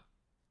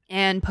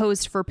and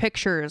posed for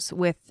pictures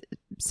with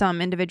some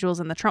individuals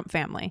in the Trump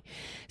family.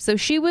 So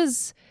she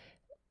was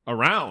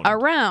around,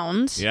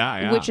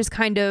 which is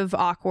kind of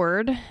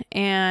awkward.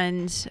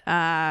 And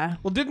well,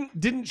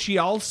 didn't she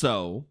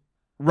also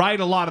write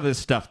a lot of this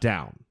stuff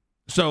down?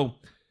 So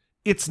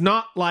it's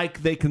not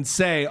like they can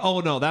say, oh,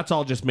 no, that's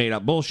all just made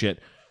up bullshit.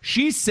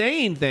 She's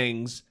saying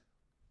things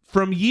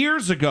from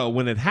years ago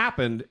when it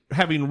happened,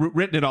 having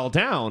written it all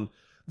down,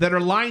 that are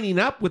lining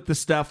up with the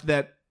stuff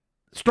that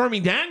Stormy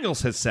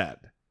Daniels has said.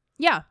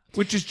 Yeah.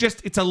 Which is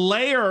just, it's a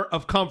layer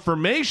of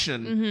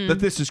confirmation that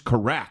this is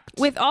correct.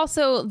 With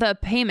also the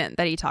payment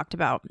that he talked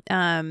about.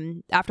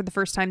 After the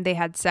first time they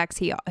had sex,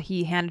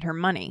 he handed her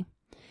money.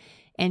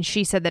 And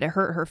she said that it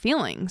hurt her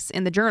feelings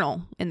in the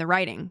journal, in the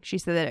writing. She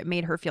said that it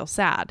made her feel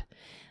sad.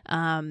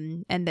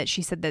 And that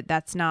she said that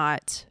that's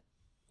not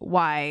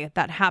why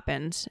that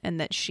happened, and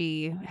that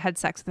she had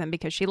sex with him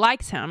because she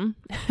likes him.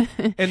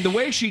 And the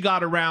way she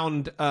got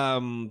around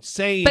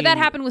saying... But that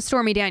happened with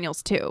Stormy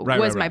Daniels too,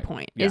 was my right.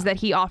 point, Yeah. is that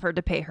he offered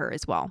to pay her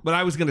as well. But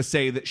I was going to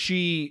say that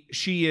she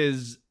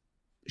is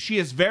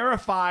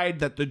verified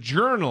that the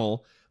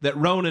journal that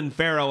Ronan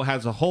Farrow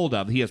has a hold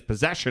of, he has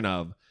possession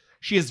of,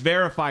 she has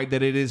verified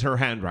that it is her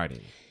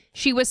handwriting.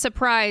 She was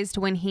surprised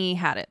when he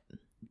had it.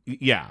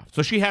 Yeah.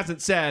 So she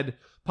hasn't said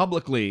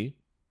publicly,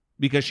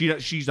 because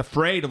she's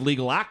afraid of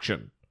legal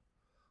action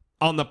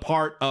on the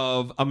part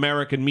of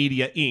American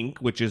Media Inc.,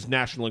 which is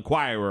National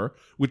Enquirer,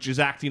 which is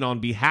acting on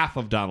behalf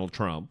of Donald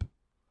Trump.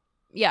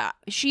 Yeah,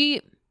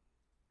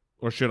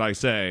 Or should I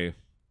say...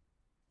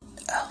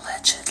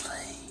 Allegedly.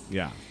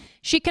 Yeah.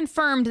 She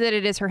confirmed that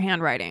it is her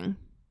handwriting.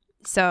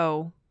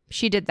 So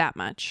she did that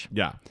much.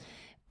 Yeah.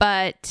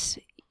 But,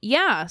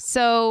 yeah,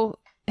 so...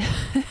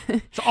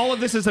 So all of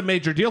this is a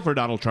major deal for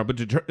Donald Trump,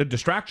 a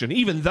distraction,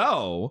 even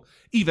though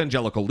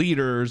evangelical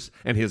leaders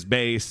and his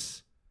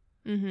base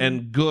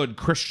and good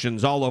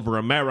Christians all over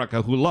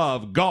America who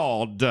love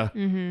God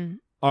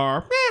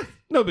are,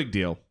 no big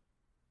deal.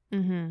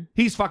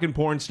 He's fucking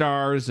porn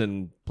stars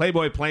and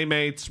Playboy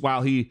playmates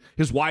while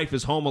his wife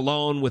is home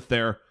alone with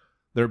their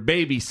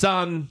baby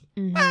son.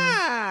 What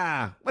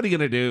are you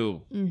going to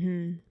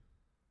do?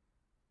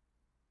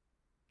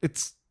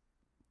 It's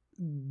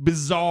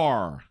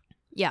bizarre.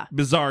 Yeah.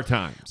 Bizarre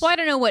times. Well, I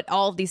don't know what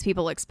all of these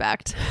people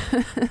expect.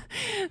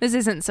 This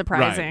isn't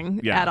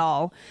surprising at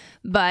all.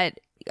 But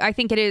I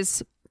think it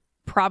is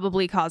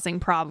probably causing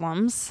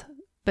problems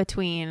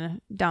between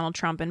Donald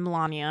Trump and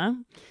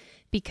Melania,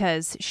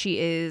 because she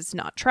is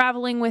not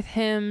traveling with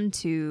him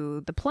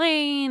to the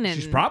plane, and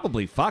she's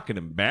probably fucking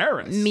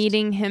embarrassed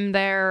meeting him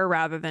there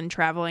rather than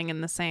traveling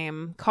in the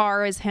same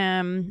car as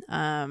him.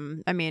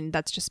 I mean,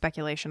 that's just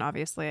speculation,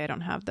 obviously. I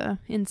don't have the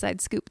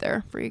inside scoop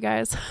there for you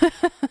guys.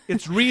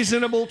 It's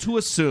reasonable to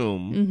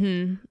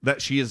assume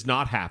that she is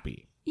not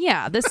happy.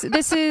 Yeah, this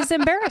is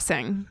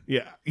embarrassing.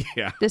 Yeah.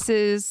 This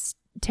is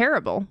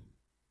terrible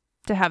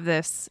to have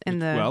this in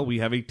the... Well, we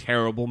have a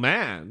terrible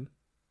man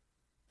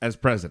as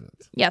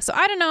president. Yeah, so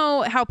I don't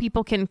know how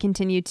people can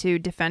continue to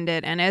defend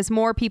it. And as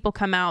more people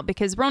come out,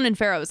 because Ronan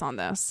Farrow's on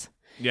this.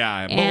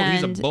 Yeah,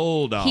 he's a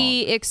bulldog.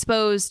 He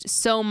exposed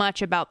so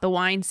much about the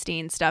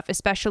Weinstein stuff,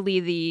 especially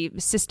the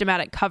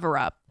systematic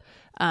cover-up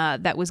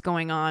that was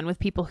going on with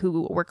people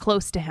who were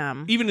close to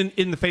him. Even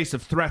in the face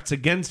of threats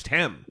against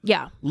him.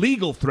 Yeah.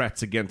 Legal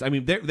threats against... I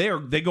mean,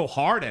 they go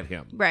hard at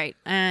him. Right.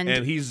 And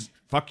he's,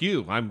 fuck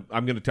you, I'm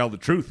going to tell the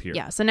truth here.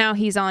 Yeah, so now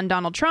he's on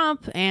Donald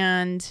Trump,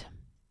 and...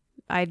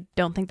 I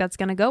don't think that's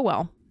going to go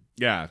well.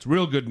 Yeah, it's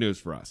real good news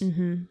for us.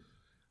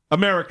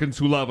 Americans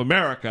who love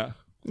America.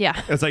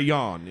 Yeah. As I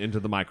yawn into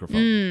the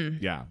microphone.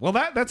 Yeah. Well,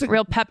 that's a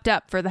real pepped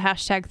up for the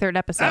 #3rd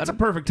episode. That's a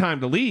perfect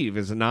time to leave,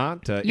 is it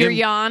not? Your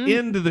yawn?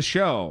 Into the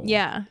show.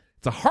 Yeah.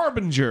 It's a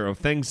harbinger of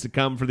things to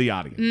come for the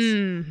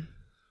audience.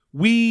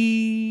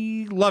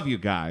 We love you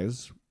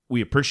guys.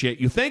 We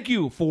appreciate you. Thank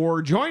you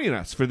for joining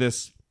us for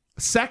this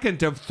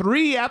second of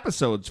 3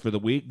 episodes for the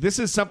week. This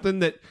is something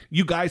that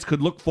you guys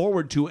could look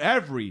forward to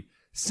every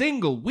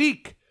single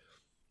week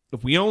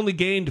if we only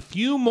gained a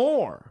few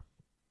more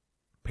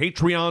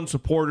Patreon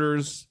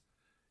supporters.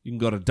 You can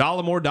go to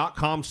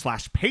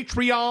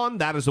dollemore.com/Patreon.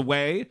 That is a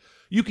way.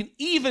 You can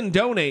even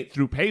donate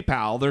through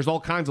PayPal. There's all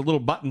kinds of little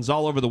buttons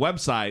all over the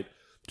website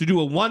to do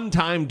a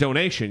one-time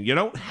donation. You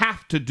don't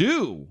have to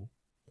do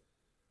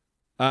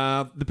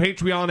the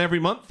Patreon every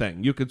month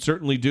thing. You could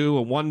certainly do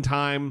a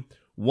one-time,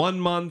 1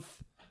 month,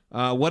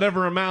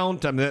 whatever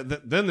amount. I mean,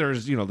 then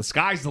there's, the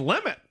sky's the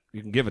limit.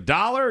 You can give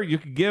 $1. You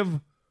can give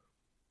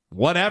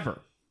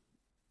whatever.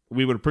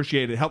 We would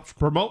appreciate it. It helps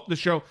promote the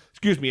show.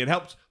 It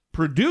helps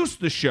produce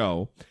the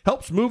show.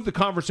 Helps move the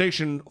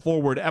conversation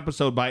forward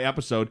episode by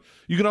episode.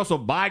 You can also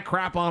buy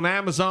crap on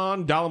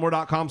Amazon,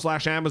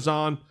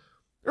 dollemore.com/Amazon.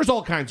 There's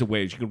all kinds of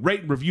ways. You can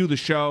rate and review the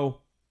show.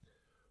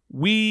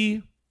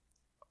 We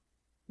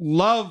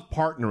love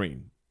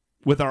partnering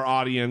with our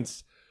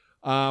audience,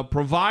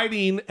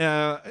 providing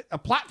a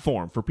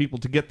platform for people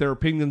to get their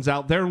opinions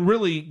out there and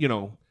really,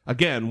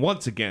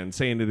 once again,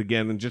 saying it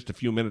again in just a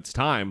few minutes'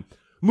 time,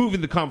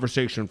 moving the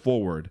conversation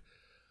forward.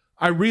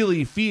 I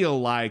really feel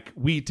like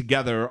we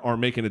together are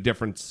making a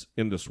difference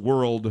in this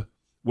world,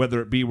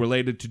 whether it be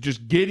related to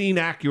just getting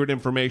accurate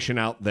information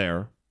out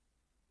there,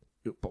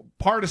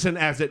 partisan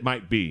as it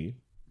might be,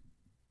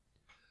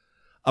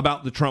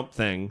 about the Trump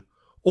thing,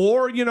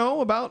 or,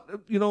 about,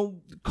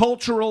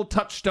 cultural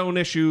touchstone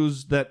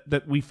issues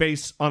that we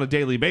face on a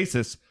daily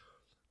basis,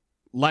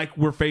 like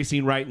we're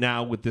facing right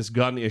now with this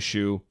gun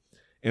issue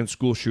and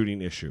school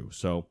shooting issue.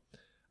 So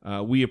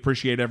we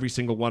appreciate every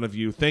single one of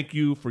you. Thank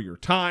you for your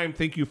time.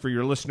 Thank you for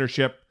your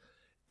listenership.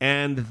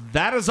 And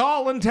that is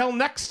all until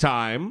next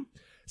time.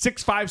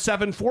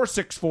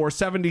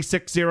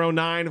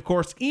 657-464-7609. Of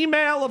course,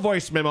 email a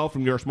voice memo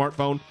from your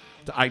smartphone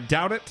to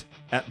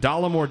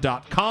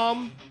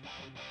idoubitit@dollemore.com.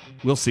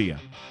 We'll see you.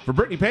 For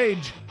Brittany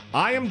Page,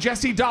 I am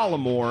Jesse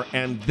Dollemore,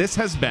 and this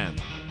has been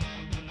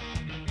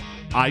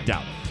I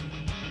Doubt It.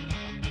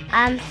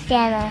 I'm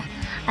Sienna.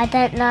 I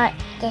don't like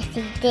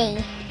Jesse D.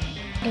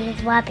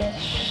 He's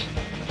rubbish.